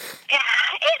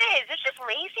 Yeah, it is. It's just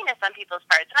laziness on people's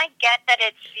parts, and I get that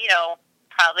it's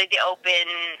probably the open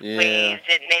waves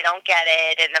and they don't get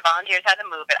it, and the volunteers have to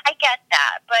move it. I get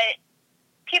that, but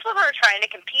people who are trying to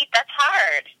compete, that's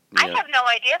hard. Yeah. I have no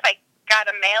idea if I got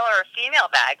a male or a female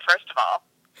bag, first of all.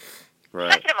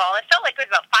 Right. Second of all, it felt like it was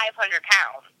about 500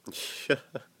 pounds.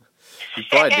 You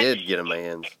probably did get a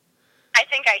man's. I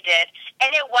think I did.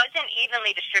 And it wasn't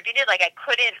evenly distributed. Like, I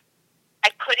couldn't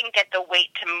get the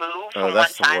weight to move from one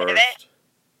side of it.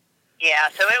 Yeah,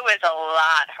 so it was a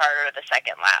lot harder the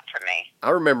second lap for me. I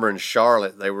remember in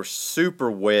Charlotte, they were super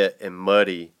wet and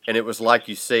muddy, and it was like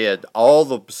you said, all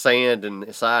the sand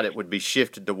inside it would be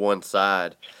shifted to one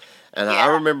side. And I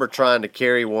remember trying to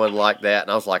carry one like that,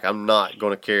 and I was like, I'm not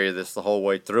going to carry this the whole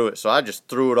way through it. So I just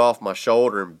threw it off my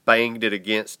shoulder and banged it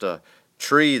against a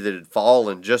tree that had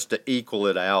fallen just to equal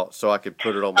it out so I could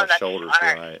put it on my shoulders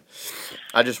right.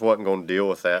 I just wasn't going to deal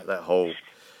with that whole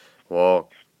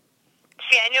walk.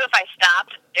 See, I knew if I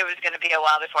stopped, it was going to be a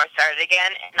while before I started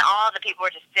again, and all the people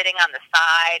were just sitting on the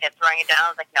side and throwing it down. I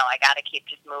was like, no, I got to keep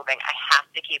just moving. I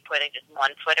have to keep putting just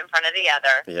one foot in front of the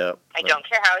other. Yep. I don't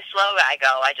care how slow I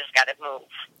go. I just got to move.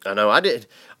 I know. I did.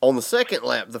 On the second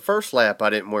lap, the first lap, I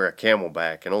didn't wear a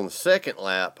Camelback, and on the second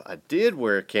lap, I did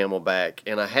wear a Camelback,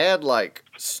 and I had, like,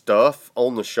 stuff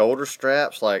on the shoulder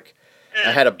straps, like,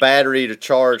 I had a battery to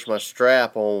charge my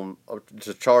strap on,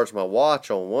 to charge my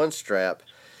watch on one strap.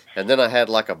 And then I had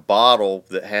like a bottle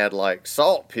that had like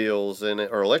salt pills in it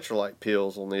or electrolyte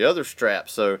pills on the other strap.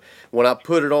 So when I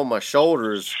put it on my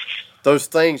shoulders, those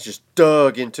things just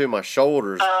dug into my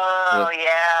shoulders. Oh,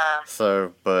 yeah.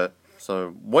 So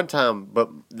one time, but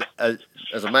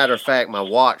as a matter of fact, my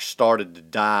watch started to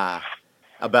die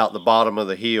about the bottom of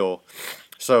the heel.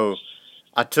 So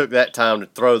I took that time to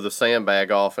throw the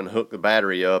sandbag off and hook the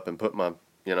battery up and put my,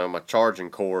 my charging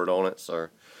cord on it. So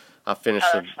I finished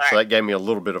it. So that gave me a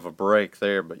little bit of a break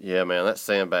there. But yeah, man, that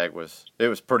sandbag was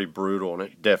pretty brutal, and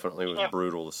it definitely was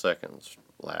brutal the second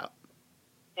lap.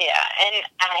 Yeah, and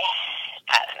I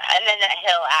don't know. And then that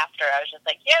hill after, I was just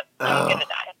like, yep, I'm going to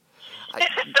die.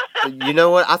 You know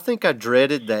what? I think I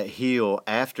dreaded that hill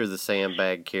after the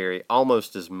sandbag carry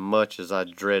almost as much as I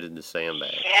dreaded the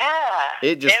sandbag. Yeah.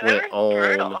 It just went on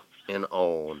brutal. and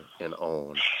on and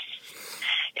on.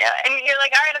 Yeah, and you're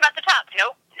like, all right, I'm at the top.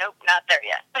 Nope, not there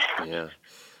yet. Yeah.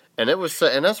 And it was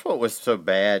and that's what was so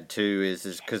bad too is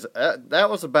because that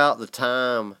was about the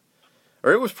time,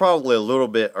 or it was probably a little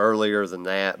bit earlier than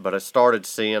that, but I started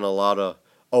seeing a lot of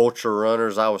ultra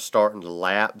runners. I was starting to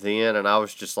lap then, and I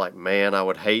was just like, man, I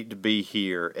would hate to be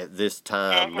here at this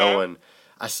time knowing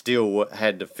I still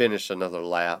had to finish another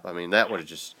lap. I mean, that would have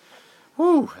just, that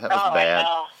was bad.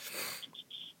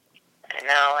 I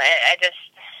know.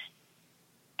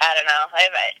 I don't know.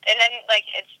 And then, like,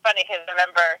 it's funny because I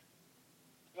remember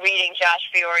reading Josh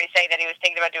Fiore saying that he was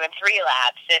thinking about doing 3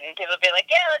 laps, and people would be like,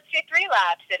 yeah, let's do 3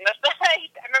 laps. And I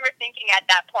remember thinking at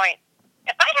that point,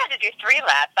 if I had to do 3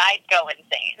 laps, I'd go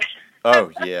insane.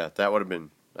 Oh yeah, that would have been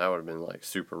like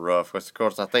super rough. Of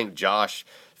course, I think Josh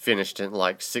finished in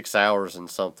like 6 hours and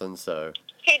something. So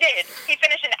he did. He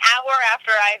finished an hour after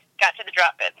I got to the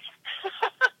drop-ins.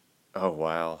 Oh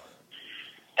wow,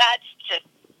 that's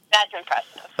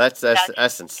impressive.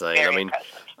 That's insane. I mean,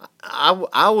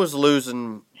 I was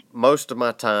losing most of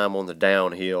my time on the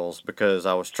downhills because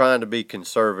I was trying to be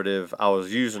conservative. I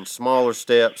was using smaller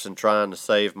steps and trying to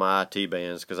save my IT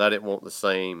bands because I didn't want the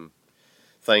same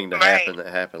thing to happen that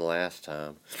happened last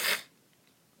time.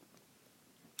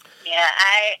 Yeah,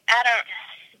 I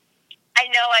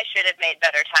know I should have made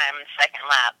better time in the second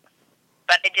lap,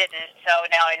 but I didn't, so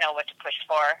now I know what to push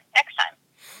for next time.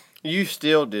 You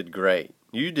still did great.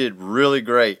 You did really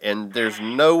great, and there's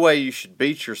no way you should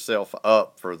beat yourself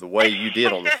up for the way you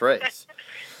did on this race.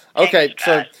 Okay,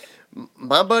 so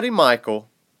my buddy Michael,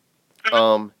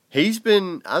 I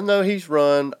know he's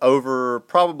run over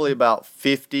probably about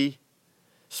 50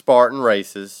 Spartan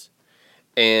races,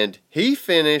 and he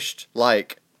finished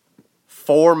like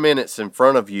 4 minutes in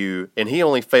front of you, and he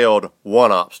only failed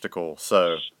 1 obstacle,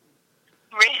 so.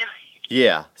 Really?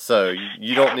 Yeah, so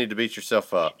you don't need to beat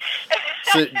yourself up.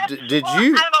 So did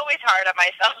you? I'm always hard on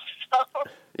myself. So.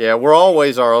 Yeah, we're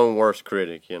always our own worst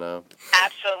critic, you know.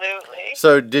 Absolutely.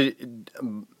 So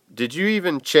did you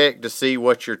even check to see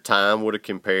what your time would have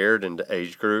compared in the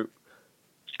age group?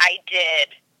 I did.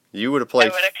 You would have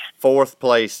placed 4th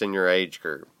place in your age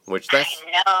group, which I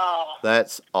know.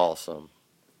 That's awesome.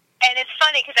 And it's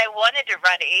funny because I wanted to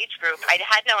run age group. I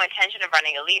had no intention of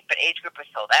running elite, but age group was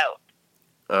sold out.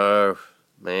 Oh,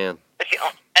 man. That's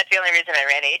the only reason I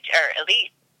ran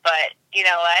elite. But you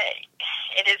know what?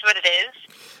 It is what it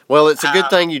is. Well, it's a good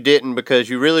thing you didn't, because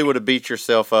you really would have beat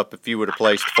yourself up if you would have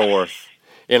placed 4th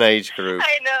in age group.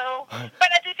 I know.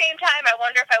 But at the same time, I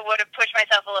wonder if I would have pushed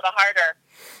myself a little harder,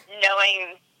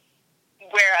 knowing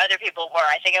where other people were.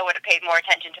 I think I would have paid more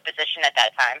attention to position at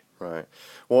that time. Right.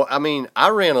 Well, I mean, I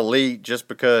ran elite just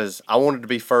because I wanted to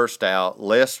be first out,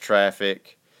 less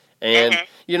traffic. And,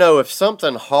 you know, if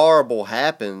something horrible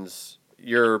happens,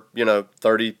 you're,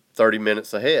 30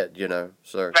 minutes ahead,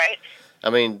 So, right.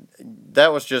 I mean,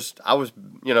 that was just, I was,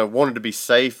 wanted to be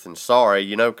safe than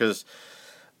sorry, because,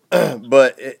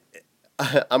 but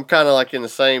I'm kind of like in the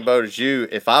same boat as you.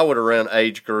 If I would have run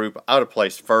age group, I would have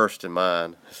placed first in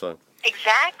mine. So.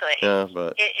 Exactly. Yeah,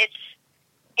 but. It's,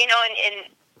 and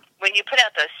when you put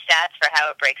out those stats for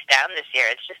how it breaks down this year,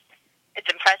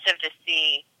 it's impressive to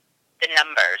see the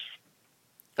numbers.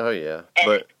 Oh yeah,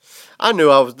 but I knew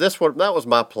that was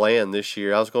my plan this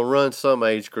year. I was going to run some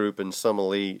age group and some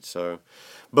elite. So,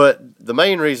 but the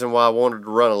main reason why I wanted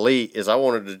to run elite is I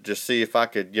wanted to just see if I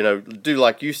could, do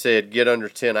like you said, get under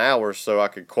 10 hours so I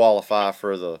could qualify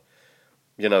for the,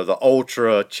 the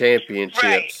ultra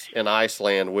championships in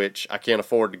Iceland, which I can't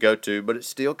afford to go to, but it's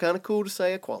still kind of cool to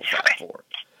say I qualified for it.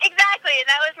 Exactly, and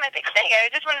that was my big thing. I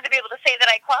just wanted to be able to say that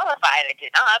I qualified. I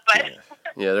did not, but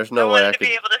yeah there's no way I could.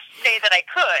 be able to say that I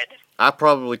could. I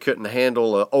probably couldn't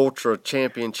handle an ultra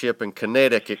championship in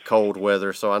Connecticut cold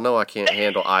weather, so I know I can't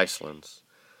handle Iceland's.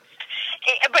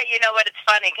 But you know what? It's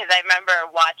funny because I remember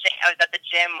watching. I was at the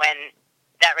gym when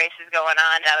that race was going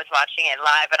on, and I was watching it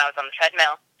live, and I was on the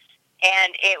treadmill.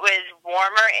 And it was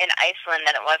warmer in Iceland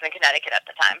than it was in Connecticut at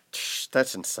the time.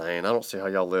 That's insane. I don't see how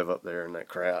y'all live up there in that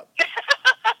crap.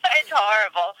 It's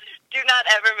horrible. Do not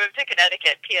ever move to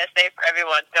Connecticut. PSA for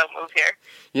everyone, don't move here.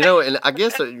 You know, and I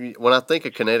guess when I think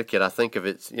of Connecticut, I think of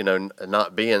it, you know,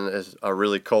 not being as a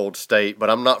really cold state, but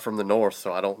I'm not from the north,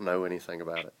 so I don't know anything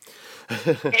about it.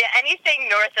 Yeah, anything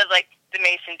north of, like, the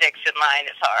Mason-Dixon line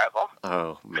is horrible.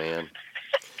 Oh, man.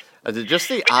 Just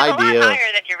the Which idea. is a lot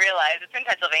higher than you realize. It's in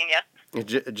Pennsylvania.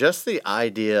 Just the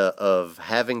idea of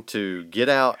having to get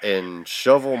out and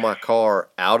shovel my car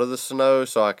out of the snow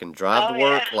so I can drive to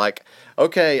work. Yeah. Like,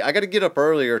 okay, I got to get up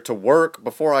earlier to work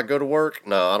before I go to work.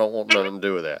 No, I don't want nothing to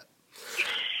do with that.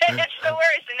 It's the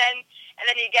worst. And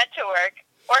then you get to work,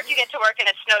 or if you get to work and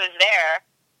it snows there,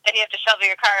 then you have to shovel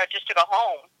your car out just to go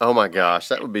home. Oh my gosh,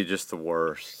 that would be just the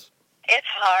worst. It's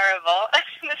horrible.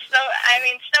 The snow. I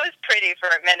mean, snow's pretty for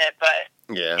a minute,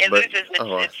 but Yeah, it but loses its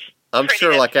I'm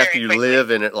sure, prettiness like after very you quickly.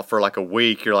 live in it for like a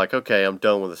week, you're like, okay, I'm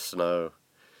done with the snow.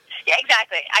 Yeah,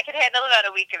 exactly. I can handle about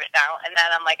a week of it now, and then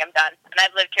I'm like, I'm done. And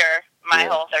I've lived here my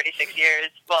whole 36 years.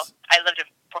 Well, I lived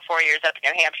for 4 years up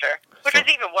in New Hampshire, which was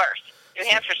even worse. New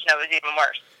Hampshire snow was even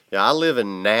worse. Yeah, I live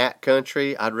in gnat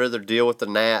country. I'd rather deal with the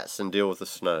gnats than deal with the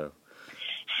snow.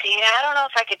 See, I don't know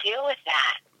if I could deal with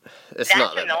that. It's That's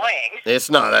not that annoying. bad. It's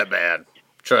not that bad.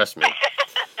 Trust me.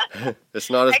 It's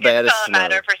not as I guess bad as it's all a snow.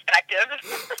 matter of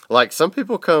perspective. Like, some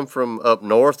people come from up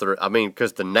north, or I mean,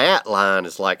 because the gnat line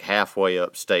is like halfway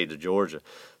upstate of Georgia.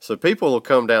 So people will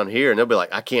come down here and they'll be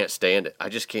like, I can't stand it. I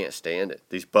just can't stand it.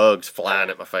 These bugs flying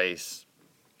at my face.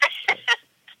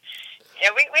 Yeah,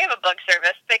 we have a bug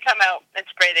service. They come out and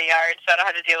spray the yard, so I don't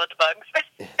have to deal with the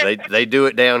bugs. They do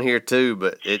it down here too,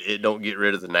 but it don't get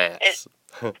rid of the gnats.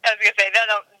 I was gonna say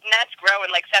gnats grow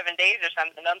in like 7 days or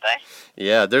something, don't they?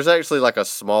 Yeah, there's actually like a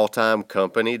small time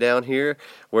company down here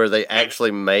where they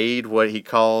actually made what he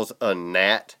calls a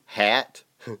gnat hat.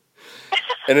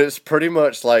 And it's pretty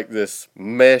much like this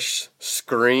mesh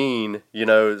screen, you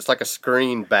know, it's like a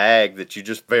screen bag that you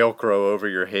just Velcro over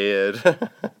your head.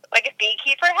 Like a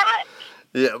beekeeper hat?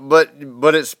 Yeah,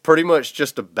 but it's pretty much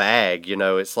just a bag, you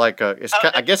know. It's like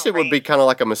I guess it would be kind of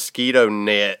like a mosquito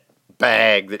net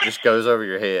bag that just goes over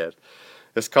your head.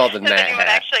 It's called the Does gnat anyone hat.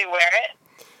 actually wear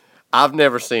it? I've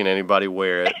never seen anybody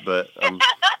wear it, but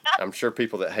I'm sure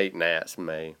people that hate gnats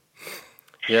may.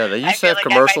 Yeah, they used to feel have like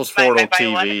commercials for it on might buy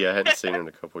one. TV. I hadn't seen it in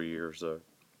a couple of years though.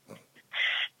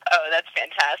 Oh, that's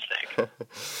fantastic.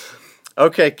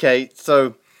 Okay, Kate.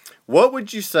 So, what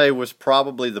would you say was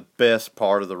probably the best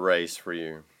part of the race for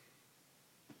you?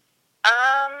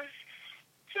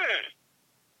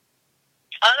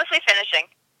 Honestly, finishing.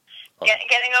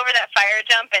 Getting over that fire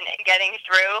jump and getting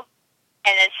through,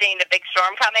 and then seeing the big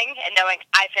storm coming and knowing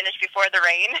I finished before the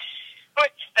rain was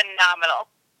phenomenal.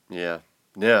 Yeah,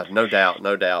 no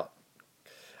doubt.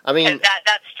 I mean, 'Cause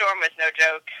that storm was no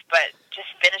joke, but just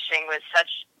finishing was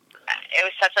such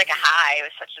like a high. It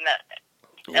was such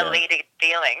an elated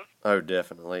feeling. Oh,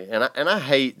 definitely. And I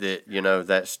hate that, you know,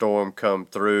 that storm come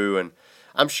through, and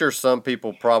I'm sure some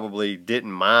people probably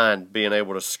didn't mind being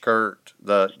able to skirt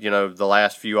the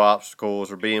last few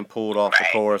obstacles or being pulled off the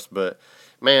course, but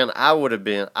man, I would have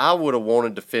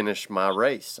wanted to finish my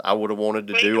race. I would have wanted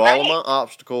to do all of my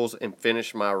obstacles and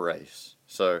finish my race.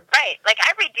 So Right, like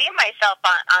I redeemed myself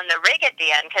on the rig at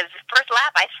the end because the first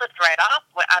lap I slipped right off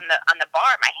on the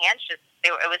bar. My hands it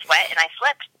was wet and I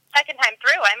slipped. Second time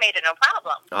through, I made it no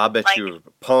problem. I bet you were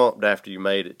pumped after you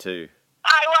made it too.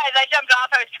 I was. I jumped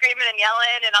off. I was screaming and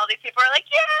yelling, and all these people were like,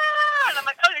 "Yeah!" And I'm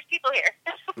like, "Oh, there's people here."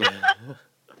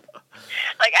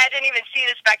 Like I didn't even see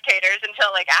the spectators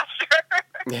until like after.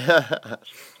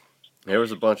 There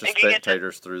was a bunch of Like, you get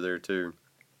spectators through there too.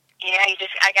 Yeah, I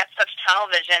got such tunnel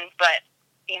vision, but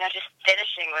just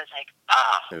finishing was like,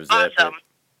 It was awesome. epic.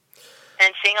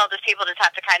 And seeing all those people just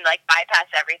have to kind of like bypass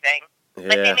everything. Yeah.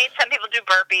 Like they made some people do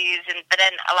burpees, but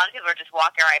then a lot of people were just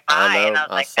walking right by, I know, and I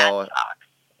was I like, saw that it. sucks.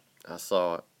 I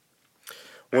saw it.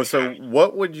 Well, so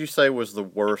what would you say was the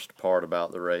worst part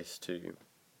about the race to you?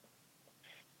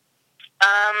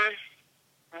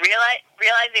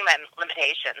 Realizing my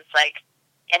limitations, like,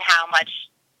 and how much,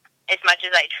 as much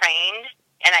as I trained,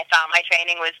 and I thought my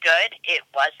training was good, it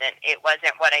wasn't. It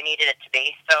wasn't what I needed it to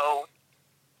be. So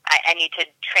I need to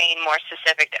train more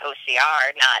specific to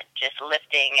OCR, not just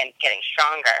lifting and getting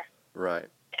stronger. Right.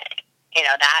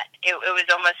 That it was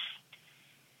almost.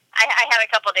 I had a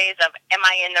couple of days of, am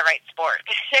I in the right sport?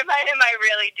 am I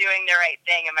really doing the right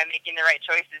thing? Am I making the right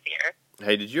choices here?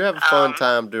 Hey, did you have a fun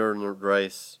time during the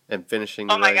race and finishing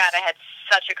the race? Oh my God, I had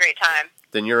such a great time.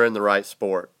 Then you're in the right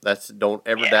sport. Don't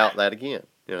ever doubt that again.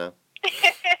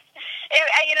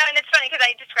 And it's funny because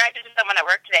I described it to someone at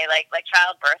work today, like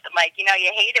childbirth. I'm like, you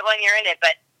hate it when you're in it,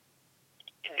 but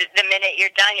the minute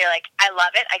you're done, you're like, I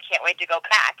love it. I can't wait to go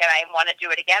back, and I want to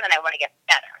do it again, and I want to get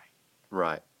better.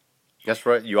 Right. That's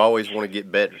right. You always want to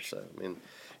get better. So, I mean,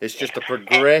 it's just a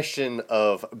progression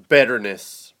of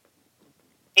betterness.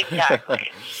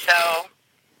 Exactly. So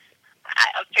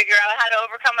I'll figure out how to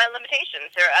overcome my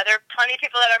limitations. There are plenty of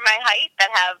people that are my height that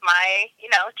have my,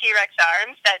 T-Rex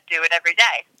arms that do it every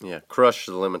day. Yeah, crush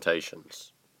the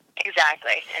limitations.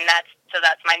 Exactly. And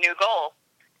that's my new goal.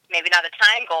 Maybe not a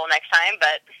time goal next time,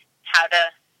 but how to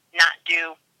not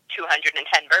do 210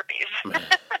 burpees.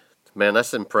 Man,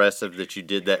 that's impressive that you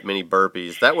did that many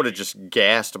burpees. That would have just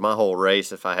gassed my whole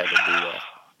race if I had to do that.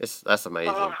 That's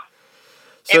amazing. Oh,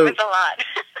 so, it was a lot.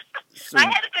 I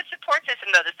had a good support system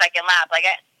though the second lap. Like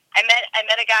I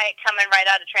met a guy coming right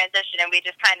out of transition, and we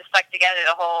just kind of stuck together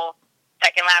the whole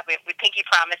second lap. We pinky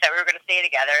promised that we were going to stay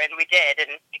together, and we did.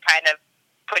 And it kind of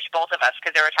pushed both of us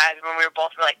because there were times when we were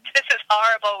both like, "This is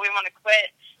horrible. We want to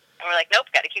quit," and we're like, "Nope,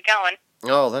 got to keep going."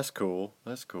 Oh, that's cool.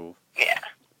 That's cool. Yeah.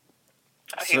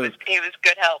 So he was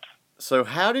good help. So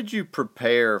how did you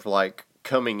prepare for, like,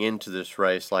 coming into this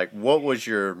race? Like, what was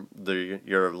your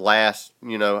last,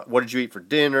 what did you eat for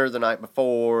dinner the night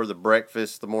before, the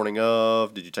breakfast the morning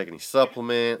of? Did you take any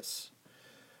supplements?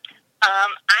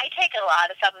 I take a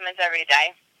lot of supplements every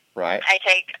day. Right. I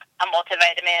take a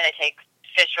multivitamin, I take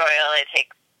fish oil, I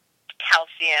take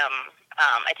calcium,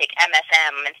 I take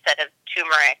MSM instead of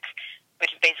turmeric,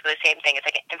 which is basically the same thing. It's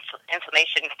like an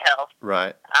inflammation pill.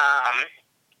 Right.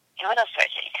 What else do I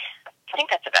take? I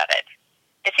think that's about it.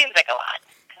 It seems like a lot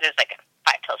because there's like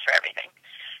 5 pills for everything.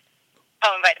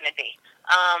 Oh, and vitamin B.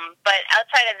 But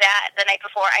outside of that, the night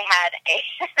before I had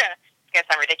it's going to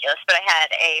sound ridiculous, but I had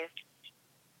a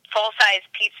full-size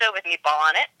pizza with meatball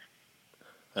on it.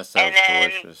 That sounds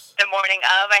delicious. The morning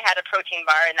of, I had a protein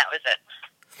bar, and that was it.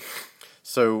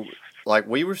 So, like,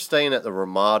 we were staying at the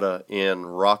Ramada in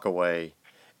Rockaway,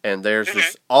 and there's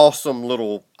this awesome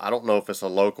little, I don't know if it's a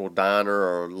local diner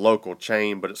or a local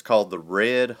chain, but it's called the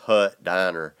Red Hut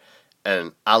Diner.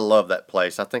 And I love that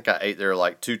place. I think I ate there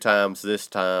like 2 times this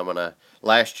time, and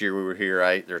last year we were here,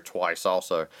 I ate there twice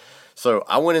also. So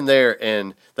I went in there,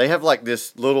 and they have like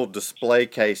this little display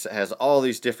case that has all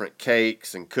these different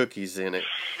cakes and cookies in it.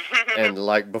 And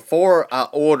like before I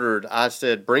ordered, I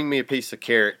said, bring me a piece of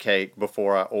carrot cake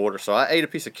before I order. So I ate a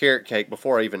piece of carrot cake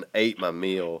before I even ate my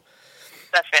meal.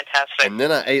 That's fantastic. And then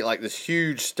I ate like this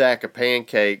huge stack of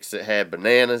pancakes that had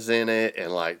bananas in it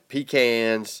and like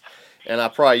pecans. And I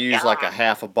probably used like a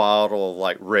half a bottle of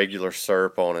like regular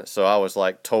syrup on it. So I was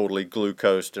like totally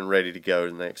glucosed and ready to go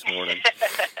the next morning.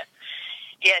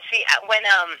 Yeah, see, when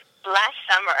last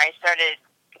summer I started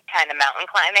kind of mountain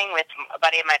climbing with a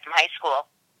buddy of mine from high school.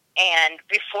 And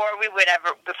before we would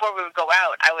go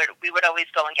out, we would always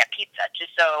go and get pizza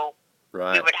just so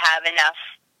we would have enough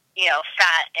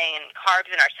fat and carbs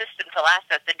in our system to last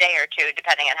us a day or two,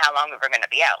 depending on how long we were going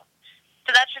to be out.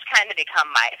 So that's just kind of become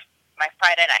my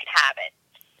Friday night habit.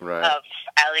 Right. Of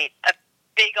I'll eat a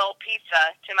big old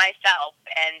pizza to myself,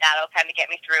 and that'll kind of get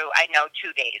me through,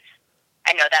 2 days.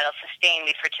 I know that'll sustain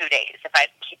me for 2 days if I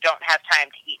don't have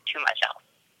time to eat too much else.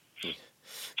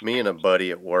 Me and a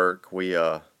buddy at work, we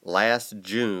last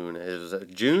June, it was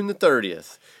June the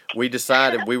 30th, we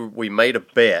decided we made a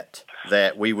bet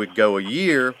that we would go a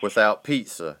year without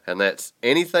pizza, and that's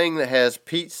anything that has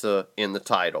pizza in the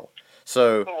title.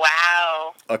 So,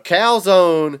 wow. A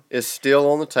calzone is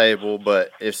still on the table,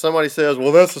 but if somebody says,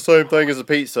 well, that's the same thing as a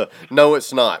pizza, no,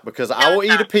 it's not, because I will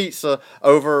eat a pizza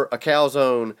over a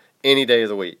calzone any day of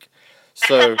the week.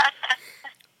 So,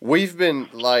 we've been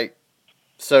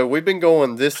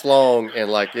going this long, and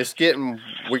like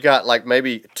we got like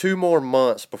maybe 2 more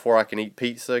months before I can eat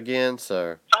pizza again.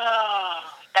 So. Oh,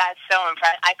 that's so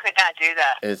impressive. I could not do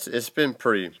that.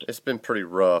 It's been pretty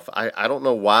rough. I don't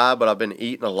know why, but I've been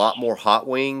eating a lot more hot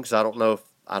wings. I don't know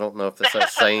if it's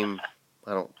that same.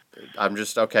 I'm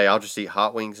just okay. I'll just eat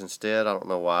hot wings instead. I don't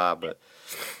know why, but.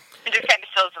 It just kind of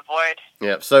fills the void.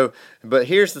 Yeah. So, but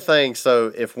here's the thing.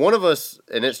 So, if one of us,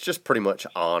 and it's just pretty much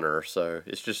honor. So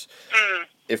it's just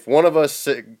if one of us,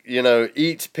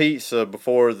 eats pizza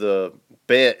before the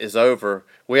bet is over,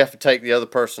 we have to take the other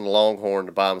person to Longhorn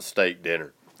to buy them steak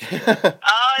dinner. Oh, there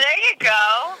you go.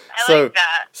 I like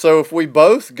that. So if we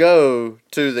both go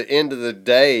to the end of the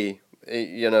day,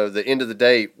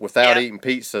 without eating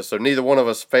pizza, so neither one of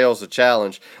us fails the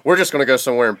challenge, we're just going to go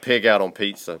somewhere and pig out on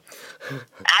pizza.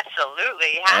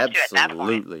 Absolutely. You have to at that point.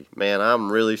 Absolutely. Man,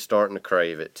 I'm really starting to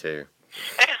crave it too.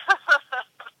 And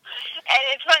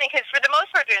it's funny because for the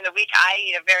most part during the week, I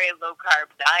eat a very low-carb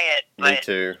diet. Me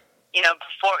too.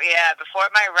 before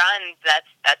my runs,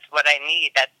 that's what I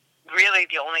need. That's really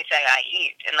the only thing I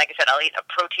eat. And like I said, I'll eat a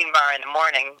protein bar in the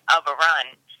morning of a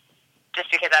run, just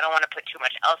because I don't want to put too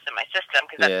much else in my system,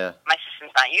 because my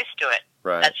system's not used to it.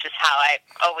 Right. That's just how I've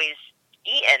always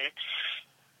eaten.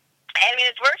 I mean,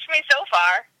 it's worked for me so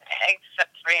far,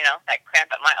 except for that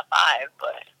cramp at mile 5.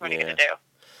 But what are you gonna do?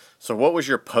 So, what was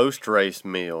your post-race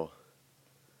meal?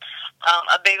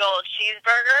 A big old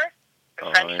cheeseburger,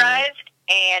 French fries,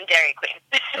 and Dairy Queen.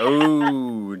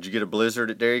 Oh, did you get a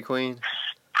Blizzard at Dairy Queen?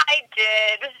 I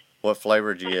did. What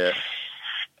flavor did you get?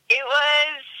 It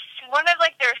was one of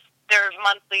their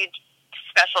monthly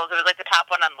specials. It was like the top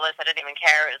one on the list. I didn't even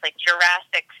care. It was like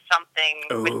Jurassic something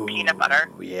with peanut butter.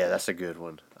 Yeah, that's a good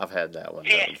one. I've had that one.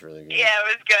 That one's really good. Yeah,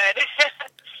 it was good.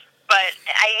 But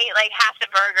I ate like half the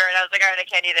burger, and I was like, all right, I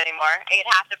can't eat it anymore. I ate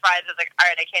half the fries. I was like, all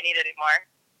right, I can't eat it anymore.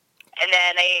 And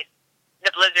then I ate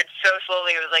the Blizzard so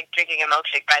slowly, it was like drinking a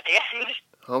milkshake by the end.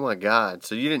 Oh, my God.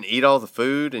 So you didn't eat all the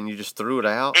food and you just threw it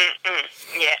out? Mm-mm.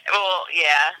 Yeah, well,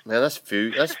 yeah. Man, that's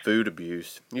food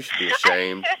abuse. You should be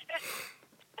ashamed.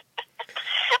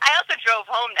 I also drove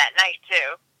home that night,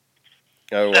 too.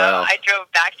 Oh, so wow. I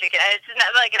drove back to, it's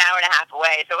like an hour and a half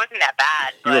away, so it wasn't that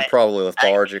bad. You were probably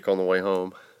lethargic on the way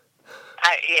home.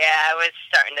 I was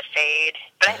starting to fade.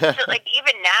 But I feel like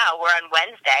even now, we're on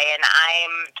Wednesday, and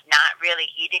I'm not really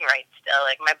eating right still.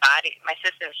 Like, my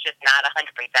system's just not 100%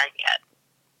 yet.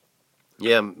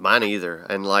 Yeah, mine either.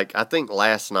 And, I think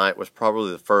last night was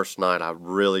probably the first night I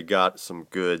really got some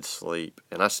good sleep.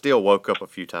 And I still woke up a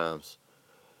few times.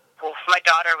 Well, my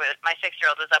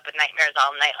 6-year-old was up with nightmares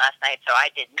all night last night, so I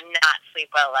did not sleep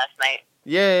well last night.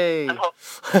 Yay! I'm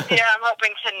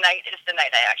hoping tonight is the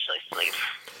night I actually sleep.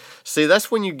 See, that's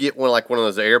when you get one of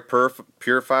those air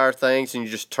purifier things, and you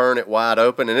just turn it wide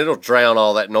open, and it'll drown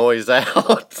all that noise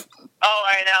out. Oh,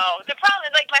 I know. The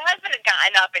problem is, my husband had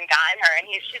gotten up and gotten her, and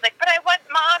she's like, but I want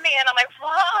Mommy. And I'm like,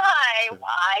 why?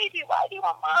 Why do you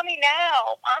want Mommy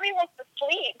now? Mommy wants to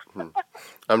sleep.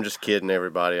 I'm just kidding,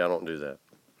 everybody. I don't do that.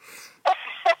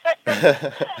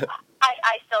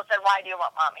 I still said, why do you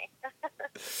want Mommy?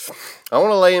 I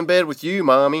want to lay in bed with you,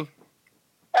 Mommy.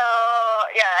 Oh,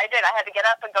 yeah, I did. I had to get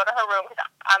up and go to her room, because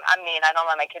I'm mean. I don't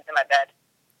let my kids in my bed.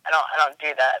 I don't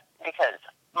do that, because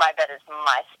my bed is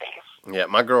my space. Yeah,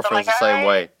 my girlfriend's the same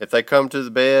way. If they come to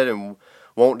the bed and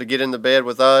want to get in the bed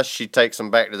with us, she takes them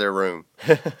back to their room.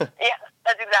 Yeah,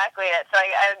 that's exactly it. So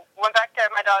I went back to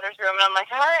my daughter's room, and I'm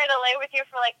like, all right, I'll lay with you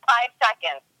for 5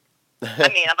 seconds.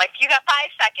 I'm like, you got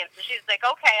 5 seconds. And she's like,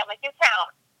 okay. I'm like, you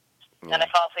count. Yeah. And I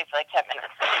fall asleep for 10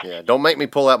 minutes. Yeah, don't make me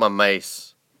pull out my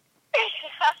mace.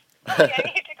 I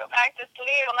need to go back to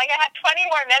sleep. I'm like, I have 20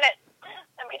 more minutes.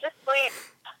 Let me just sleep.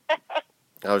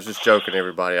 I was just joking,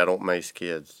 everybody. I don't mace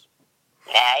kids.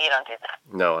 Nah, you don't do that.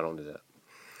 No, I don't do that.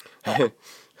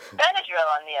 Benadryl,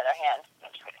 on the other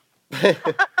hand.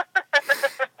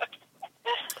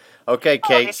 Okay,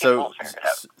 Kate, so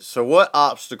what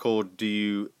obstacle do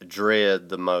you dread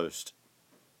the most?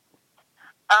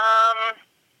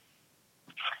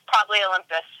 Probably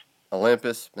Olympus.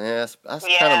 Olympus? Yeah,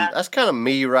 that's kind of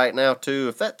me right now, too.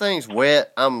 If that thing's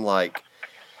wet, I'm like,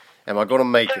 am I going to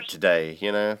make it today,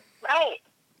 Right.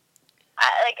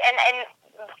 And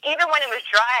even when it was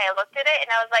dry, I looked at it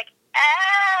and I was like,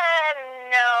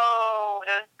 no,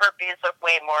 those burpees look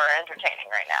way more entertaining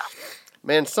right now.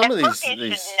 Man, some of these should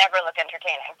never look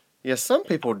entertaining. Yeah, some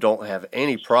people don't have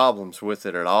any problems with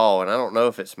it at all, and I don't know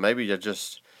if it's maybe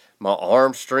just my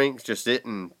arm strength just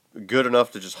isn't good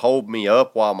enough to just hold me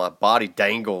up while my body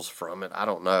dangles from it. I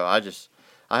don't know.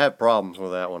 I have problems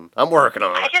with that one. I'm working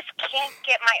on it. I just can't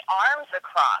get my arms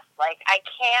across. I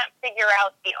can't figure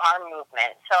out the arm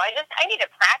movement. So I need to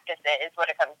practice it is what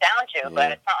it comes down to,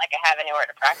 but it's not like I have anywhere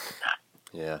to practice that.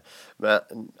 Yeah, but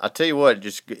I tell you what,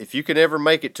 just if you can ever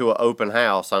make it to an open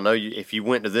house, I know if you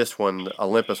went to this one,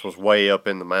 Olympus was way up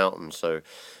in the mountains.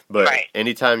 But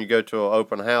anytime you go to an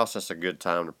open house, that's a good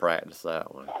time to practice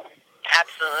that one.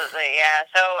 Absolutely, yeah.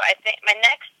 So I think my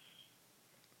next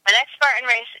Spartan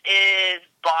race is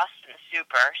Boston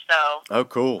Super. So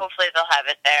cool. Hopefully they'll have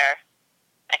it there.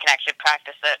 I can actually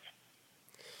practice it.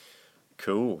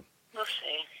 Cool. We'll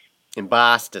see. In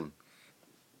Boston.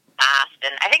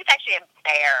 I think it's actually a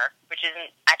Bear, which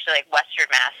isn't actually Western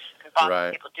Mass.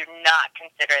 Boston people do not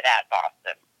consider that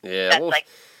Boston. Yeah,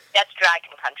 that's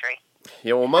Dragon Country.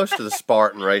 Yeah, well, most of the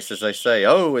Spartan races, they say,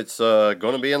 it's going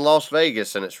to be in Las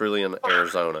Vegas, and it's really in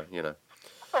Arizona,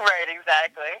 Right,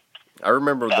 exactly. I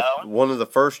remember one of the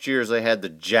first years they had the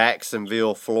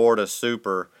Jacksonville, Florida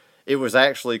Super. It was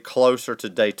actually closer to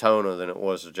Daytona than it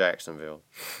was to Jacksonville.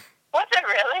 Was it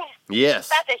really? Yes.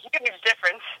 That's a huge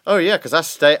difference. Oh yeah, because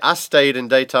I stayed in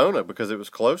Daytona because it was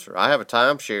closer. I have a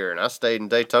timeshare, and I stayed in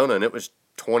Daytona, and it was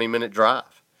 20-minute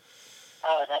drive.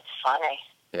 Oh, that's funny.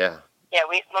 Yeah. Yeah,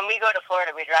 when we go to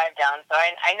Florida, we drive down, so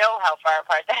I know how far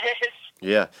apart that is.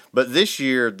 Yeah, but this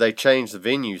year they changed the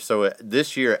venue, so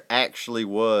this year it actually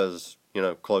was,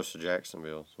 close to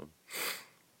Jacksonville. So.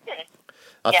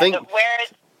 I think. So where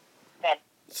is that?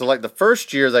 So like the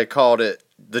first year they called it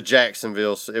the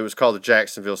Jacksonville. It was called the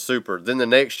Jacksonville Super. Then the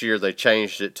next year they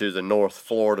changed it to the North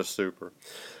Florida Super,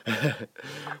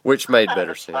 which made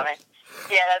better sense. Funny.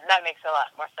 Yeah, that makes a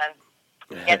lot more sense.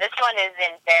 Yeah, this one is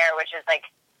in Bear, which is like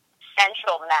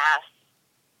Central Mass,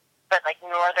 but like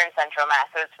northern Central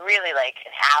Mass. So it's really like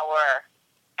an hour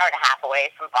and a half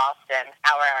away from Boston.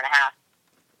 Hour and a half.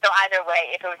 So either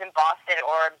way, if it was in Boston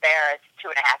or Bear, it's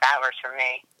 2.5 hours for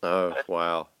me. Oh, so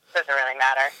wow. Doesn't really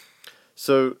matter.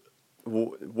 So,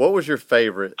 what was your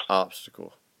favorite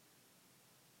obstacle?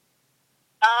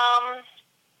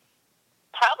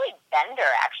 Probably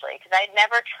Bender, actually, because I'd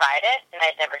never tried it and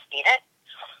I'd never seen it.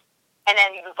 And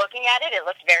then looking at it, it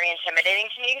looked very intimidating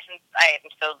to me since I am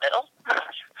so little.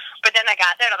 But then I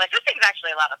got there and I'm like, this thing's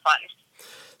actually a lot of fun.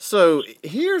 So,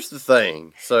 here's the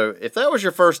thing. So, if that was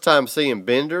your first time seeing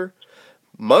Bender,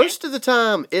 most of the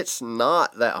time it's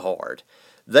not that hard.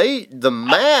 The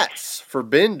mats for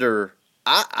Bender,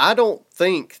 I don't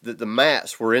think that the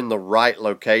mats were in the right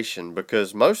location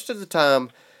because most of the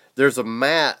time there's a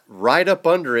mat right up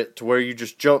under it to where you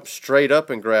just jump straight up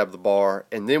and grab the bar,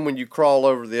 and then when you crawl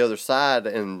over to the other side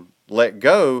and let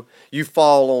go, you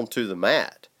fall onto the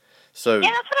mat. So yeah,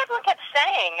 that's what everyone kept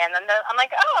saying, and then I'm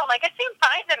like, it seemed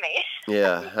fine to me.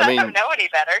 Yeah, I don't know any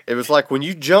better. It was like when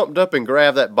you jumped up and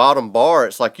grabbed that bottom bar,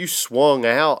 it's like you swung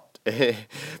out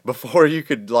before you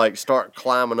could like start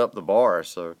climbing up the bar.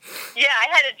 So yeah, I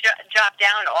had to drop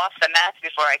down off the mats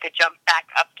before I could jump back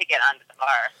up to get onto the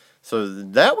bar. So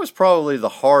that was probably the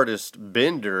hardest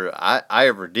Bender I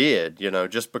ever did,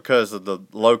 just because of the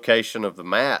location of the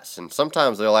mats. And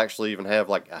sometimes they'll actually even have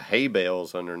like a hay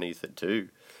bales underneath it too.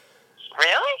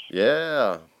 Really?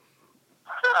 Yeah.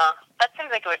 Huh. That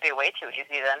seems like it would be way too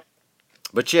easy then.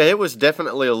 But yeah, it was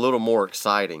definitely a little more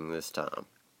exciting this time.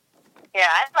 Yeah,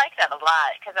 I like that a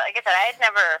lot because, like I said, I had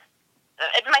never.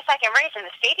 It's my second race in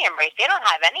the stadium race. They don't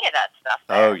have any of that stuff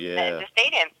there. Oh yeah. The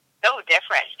stadium's so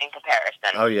different in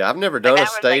comparison. Oh yeah, I've never done a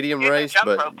stadium race,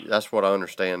 but rope. That's what I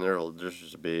understand. There's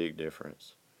just a big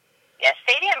difference. Yeah,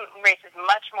 stadium race is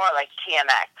much more like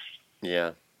TMX.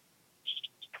 Yeah.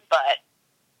 But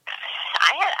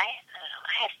I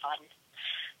had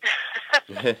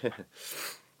fun.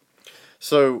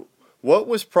 So, what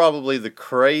was probably the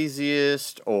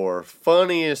craziest or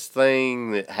funniest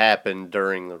thing that happened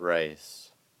during the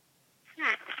race?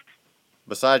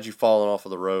 Besides you falling off of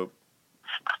the rope.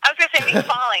 I was going to say me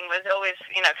falling was always,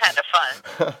 kind of fun.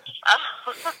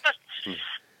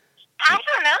 I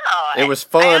don't know. It was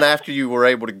fun after you were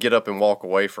able to get up and walk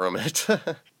away from it.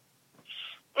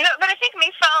 No, but I think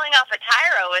me falling off a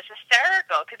Tyro was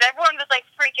hysterical because everyone was like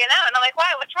freaking out, and I'm like,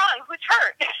 "Why? What's wrong? Who's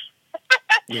hurt?"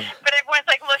 Yeah. But everyone's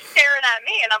like, staring at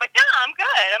me, and I'm like, "No, I'm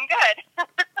good.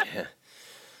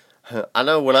 Yeah. I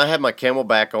know when I had my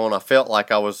Camelback on, I felt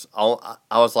like I was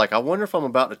like, I wonder if I'm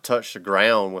about to touch the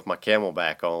ground with my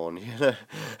Camelback on.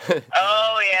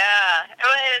 Oh yeah,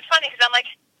 it's funny because I'm like,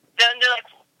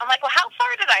 well, how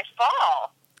far did I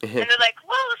fall? And they're like,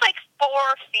 well, it was like 4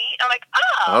 feet. I'm like,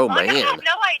 oh man, I have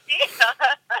no idea.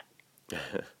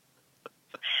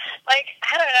 Like,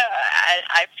 I don't know.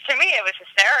 To me, it was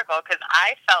hysterical because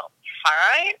I felt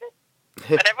fine,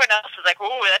 but everyone else was like,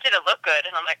 "Ooh, that didn't look good,"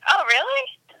 and I'm like, "Oh,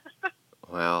 really?"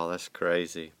 Wow, that's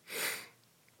crazy.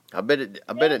 I bet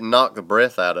it knocked the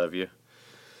breath out of you.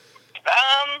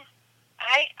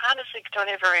 I honestly don't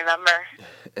even remember.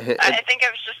 I think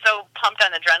I was just so pumped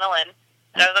on adrenaline.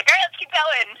 And I was like, all right, let's keep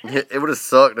going. It would have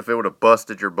sucked if it would have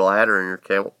busted your bladder and your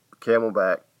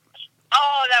Camelback.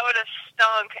 Oh, that would have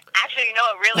stunk. Actually, you know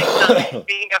what really stunk,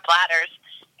 speaking of bladders,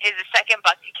 is the second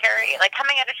bucket carry. Like,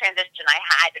 coming out of transition, I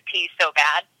had to pee so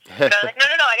bad. But I was like, no,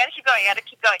 I got to keep going.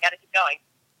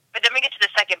 But then we get to the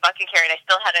second bucket carry, and I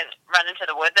still hadn't run into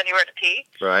the woods anywhere to pee.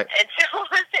 Right. And so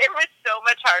it was so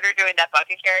much harder doing that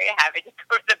bucket carry, having to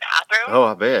go to the bathroom. Oh,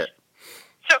 I bet.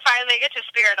 So finally, I get to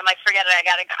Spirit. I'm like, forget it.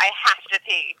 I have to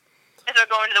pee. And so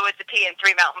we're going to the woods to pee, and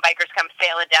 3 mountain bikers come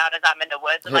sailing down as I'm in the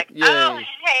woods. I'm like, Yay. oh,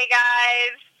 hey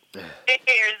guys,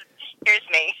 Here's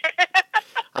me.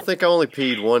 I think I only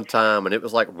peed one time, and it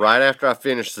was like right after I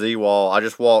finished Z-Wall. I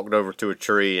just walked over to a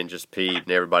tree and just peed,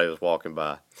 and everybody was walking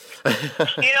by.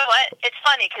 You know what? It's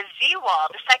funny because Z-Wall,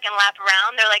 the second lap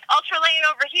around, they're like, ultra lane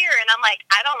over here. And I'm like,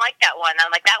 I don't like that one. I'm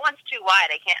like, that one's too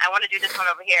wide. I want to do this one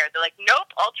over here. They're like,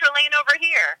 nope, ultra lane over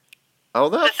here. Oh,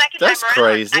 The second that's time around,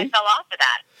 crazy. I fell off of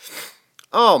that.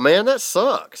 Oh, man, that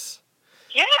sucks.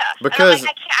 Yeah. Because and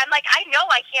I'm like, I know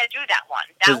I can't do that one.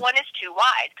 That one is too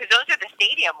wide because those are the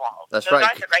stadium walls. That's those right.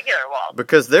 aren't the regular walls.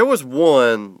 Because there was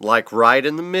one like right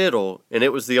in the middle, and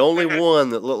it was the only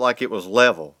one that looked like it was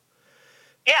level.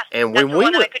 Yeah. And that's when the we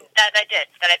one went, that I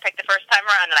picked the first time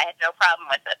around, and I had no problem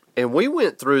with it. and we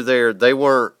went through there, they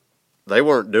weren't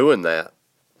doing that.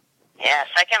 Yeah,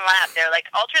 second lap, they're like,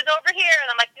 ultra's over here,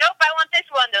 and I'm like, nope, I want this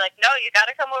one. They're like, no, you got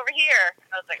to come over here.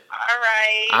 I was like, all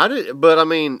right. But I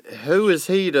mean, who is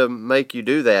he to make you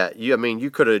do that? You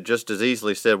could have just as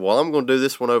easily said, well, I'm going to do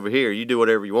this one over here. You do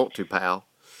whatever you want to, pal.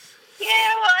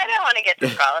 Yeah, well, I don't want to get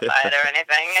disqualified or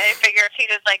anything. I figure if he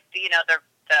was like, the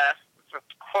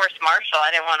course marshal, I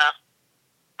didn't want to.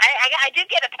 I did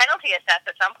get a penalty assessed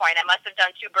at some point. I must have done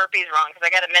 2 burpees wrong because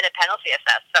I got a minute penalty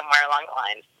assessed somewhere along the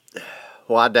lines.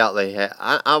 Well, I doubt they had.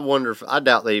 I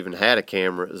doubt they even had a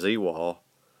camera at Z-Wall.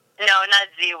 No, not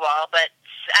Z-Wall, but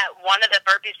at one of the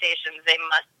burpee stations, they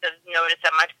must have noticed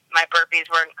that my burpees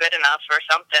weren't good enough or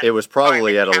something. It was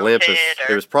probably at Olympus.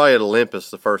 Or, It was probably at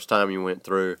Olympus the first time you went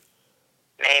through.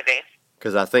 Maybe.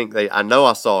 Because I know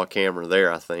I saw a camera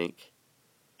there, I think.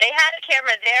 They had a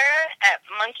camera there at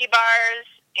Monkey Bars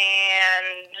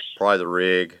and... Probably the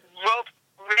rig.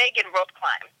 Rig and rope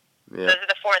climb. Yeah. Those are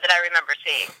the 4 that I remember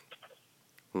seeing.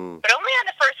 But only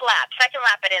on the first lap. Second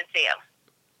lap, I didn't see them.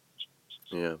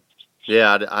 Yeah.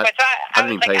 Yeah, I didn't I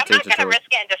even was pay like, I'm not attention going to to it. risk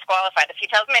getting disqualified. If he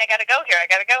tells me I got to go here, I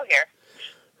got to go here.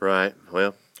 Right.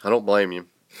 Well, I don't blame you.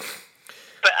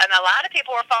 And a lot of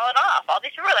people were falling off. All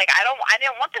these people were like, I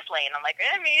didn't want this lane. I'm like,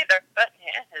 me either. But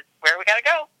yeah, it's where we got to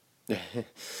go.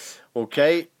 Well,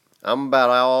 Kate, I'm about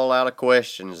all out of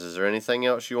questions. Is there anything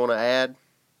else you want to add?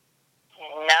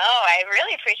 No, I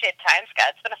really appreciate the time,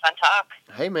 Scott. It's been a fun talk.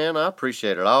 Hey, man, I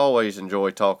appreciate it. I always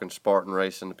enjoy talking Spartan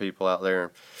racing to people out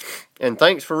there. And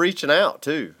thanks for reaching out,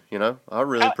 too. I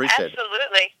really appreciate it.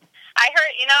 Absolutely. I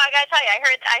heard, I got to tell you, I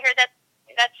heard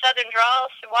that Southern drawl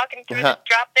walking through the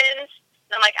drop-ins.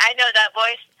 I'm like, I know that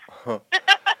voice.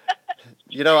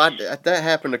 That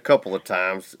happened a couple of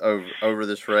times over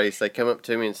this race. They come up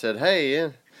to me and said, hey, yeah,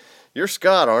 you're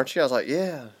Scott, aren't you? I was like,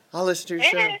 yeah, I listen to your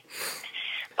show.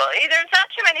 Well, there's not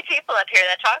too many people up here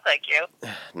that talk like you.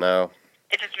 No.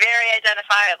 It's just very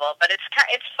identifiable, but it's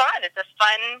fun. It's a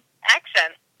fun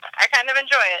accent. I kind of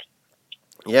enjoy it.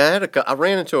 Yeah, I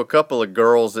ran into a couple of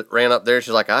girls that ran up there.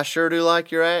 She's like, I sure do like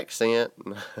your accent.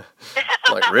 I'm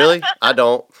like, really? I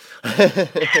don't. You don't?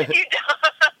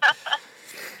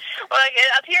 Well,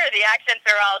 up here, the accents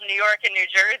are all New York and New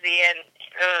Jersey, and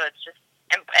it's just,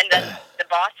 and then the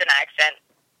Boston accent.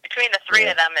 Between the 3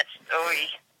 of them, it's,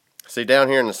 See, down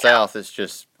here in the South, it's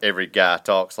just every guy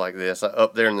talks like this.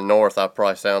 Up there in the North, I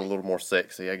probably sound a little more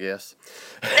sexy, I guess.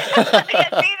 Yeah, see, there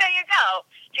you go.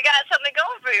 You got something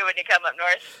going for you when you come up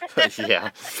north.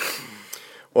 Yeah.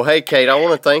 Well, hey, Kate, I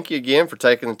want to thank you again for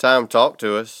taking the time to talk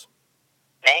to us.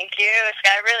 Thank you,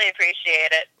 Scott. I really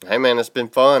appreciate it. Hey, man, it's been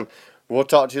fun. We'll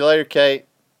talk to you later, Kate.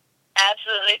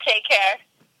 Absolutely. Take care.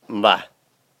 Bye.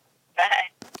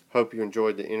 Bye. Hope you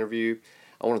enjoyed the interview.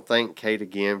 I want to thank Kate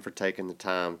again for taking the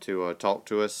time to talk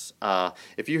to us.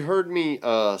 If you heard me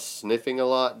sniffing a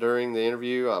lot during the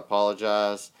interview, I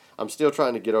apologize. I'm still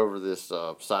trying to get over this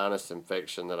sinus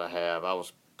infection that I have. I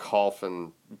was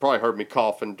coughing. You probably heard me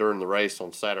coughing during the race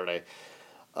on Saturday.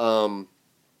 I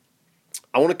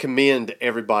want to commend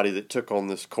everybody that took on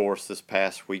this course this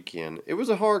past weekend. It was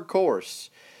a hard course.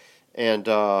 And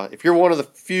if you're one of the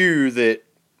few that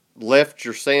left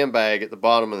your sandbag at the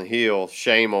bottom of the hill,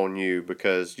 shame on you,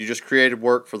 because you just created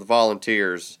work for the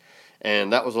volunteers,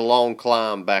 and that was a long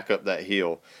climb back up that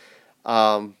hill.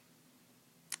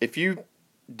 If you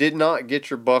did not get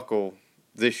your buckle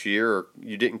this year, or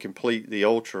you didn't complete the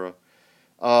ultra,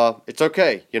 it's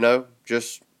okay,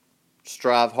 just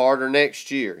strive harder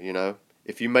next year,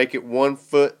 If you make it 1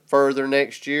 foot further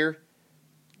next year,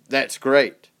 that's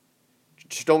great.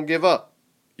 Just don't give up.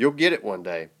 You'll get it one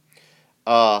day.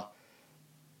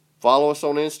 Follow us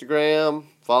on Instagram.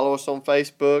 Follow us on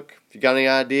Facebook. If you got any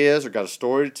ideas or got a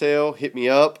story to tell, hit me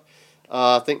up.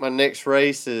 I think my next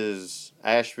race is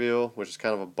Asheville, which is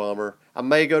kind of a bummer. I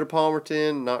may go to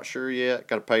Palmerton. Not sure yet.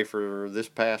 Got to pay for this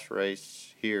past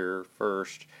race here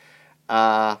first.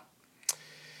 Leave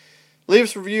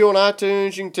us a review on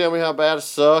iTunes. You can tell me how bad I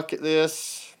suck at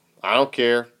this. I don't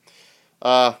care.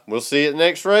 We'll see you at the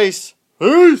next race.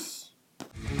 Peace!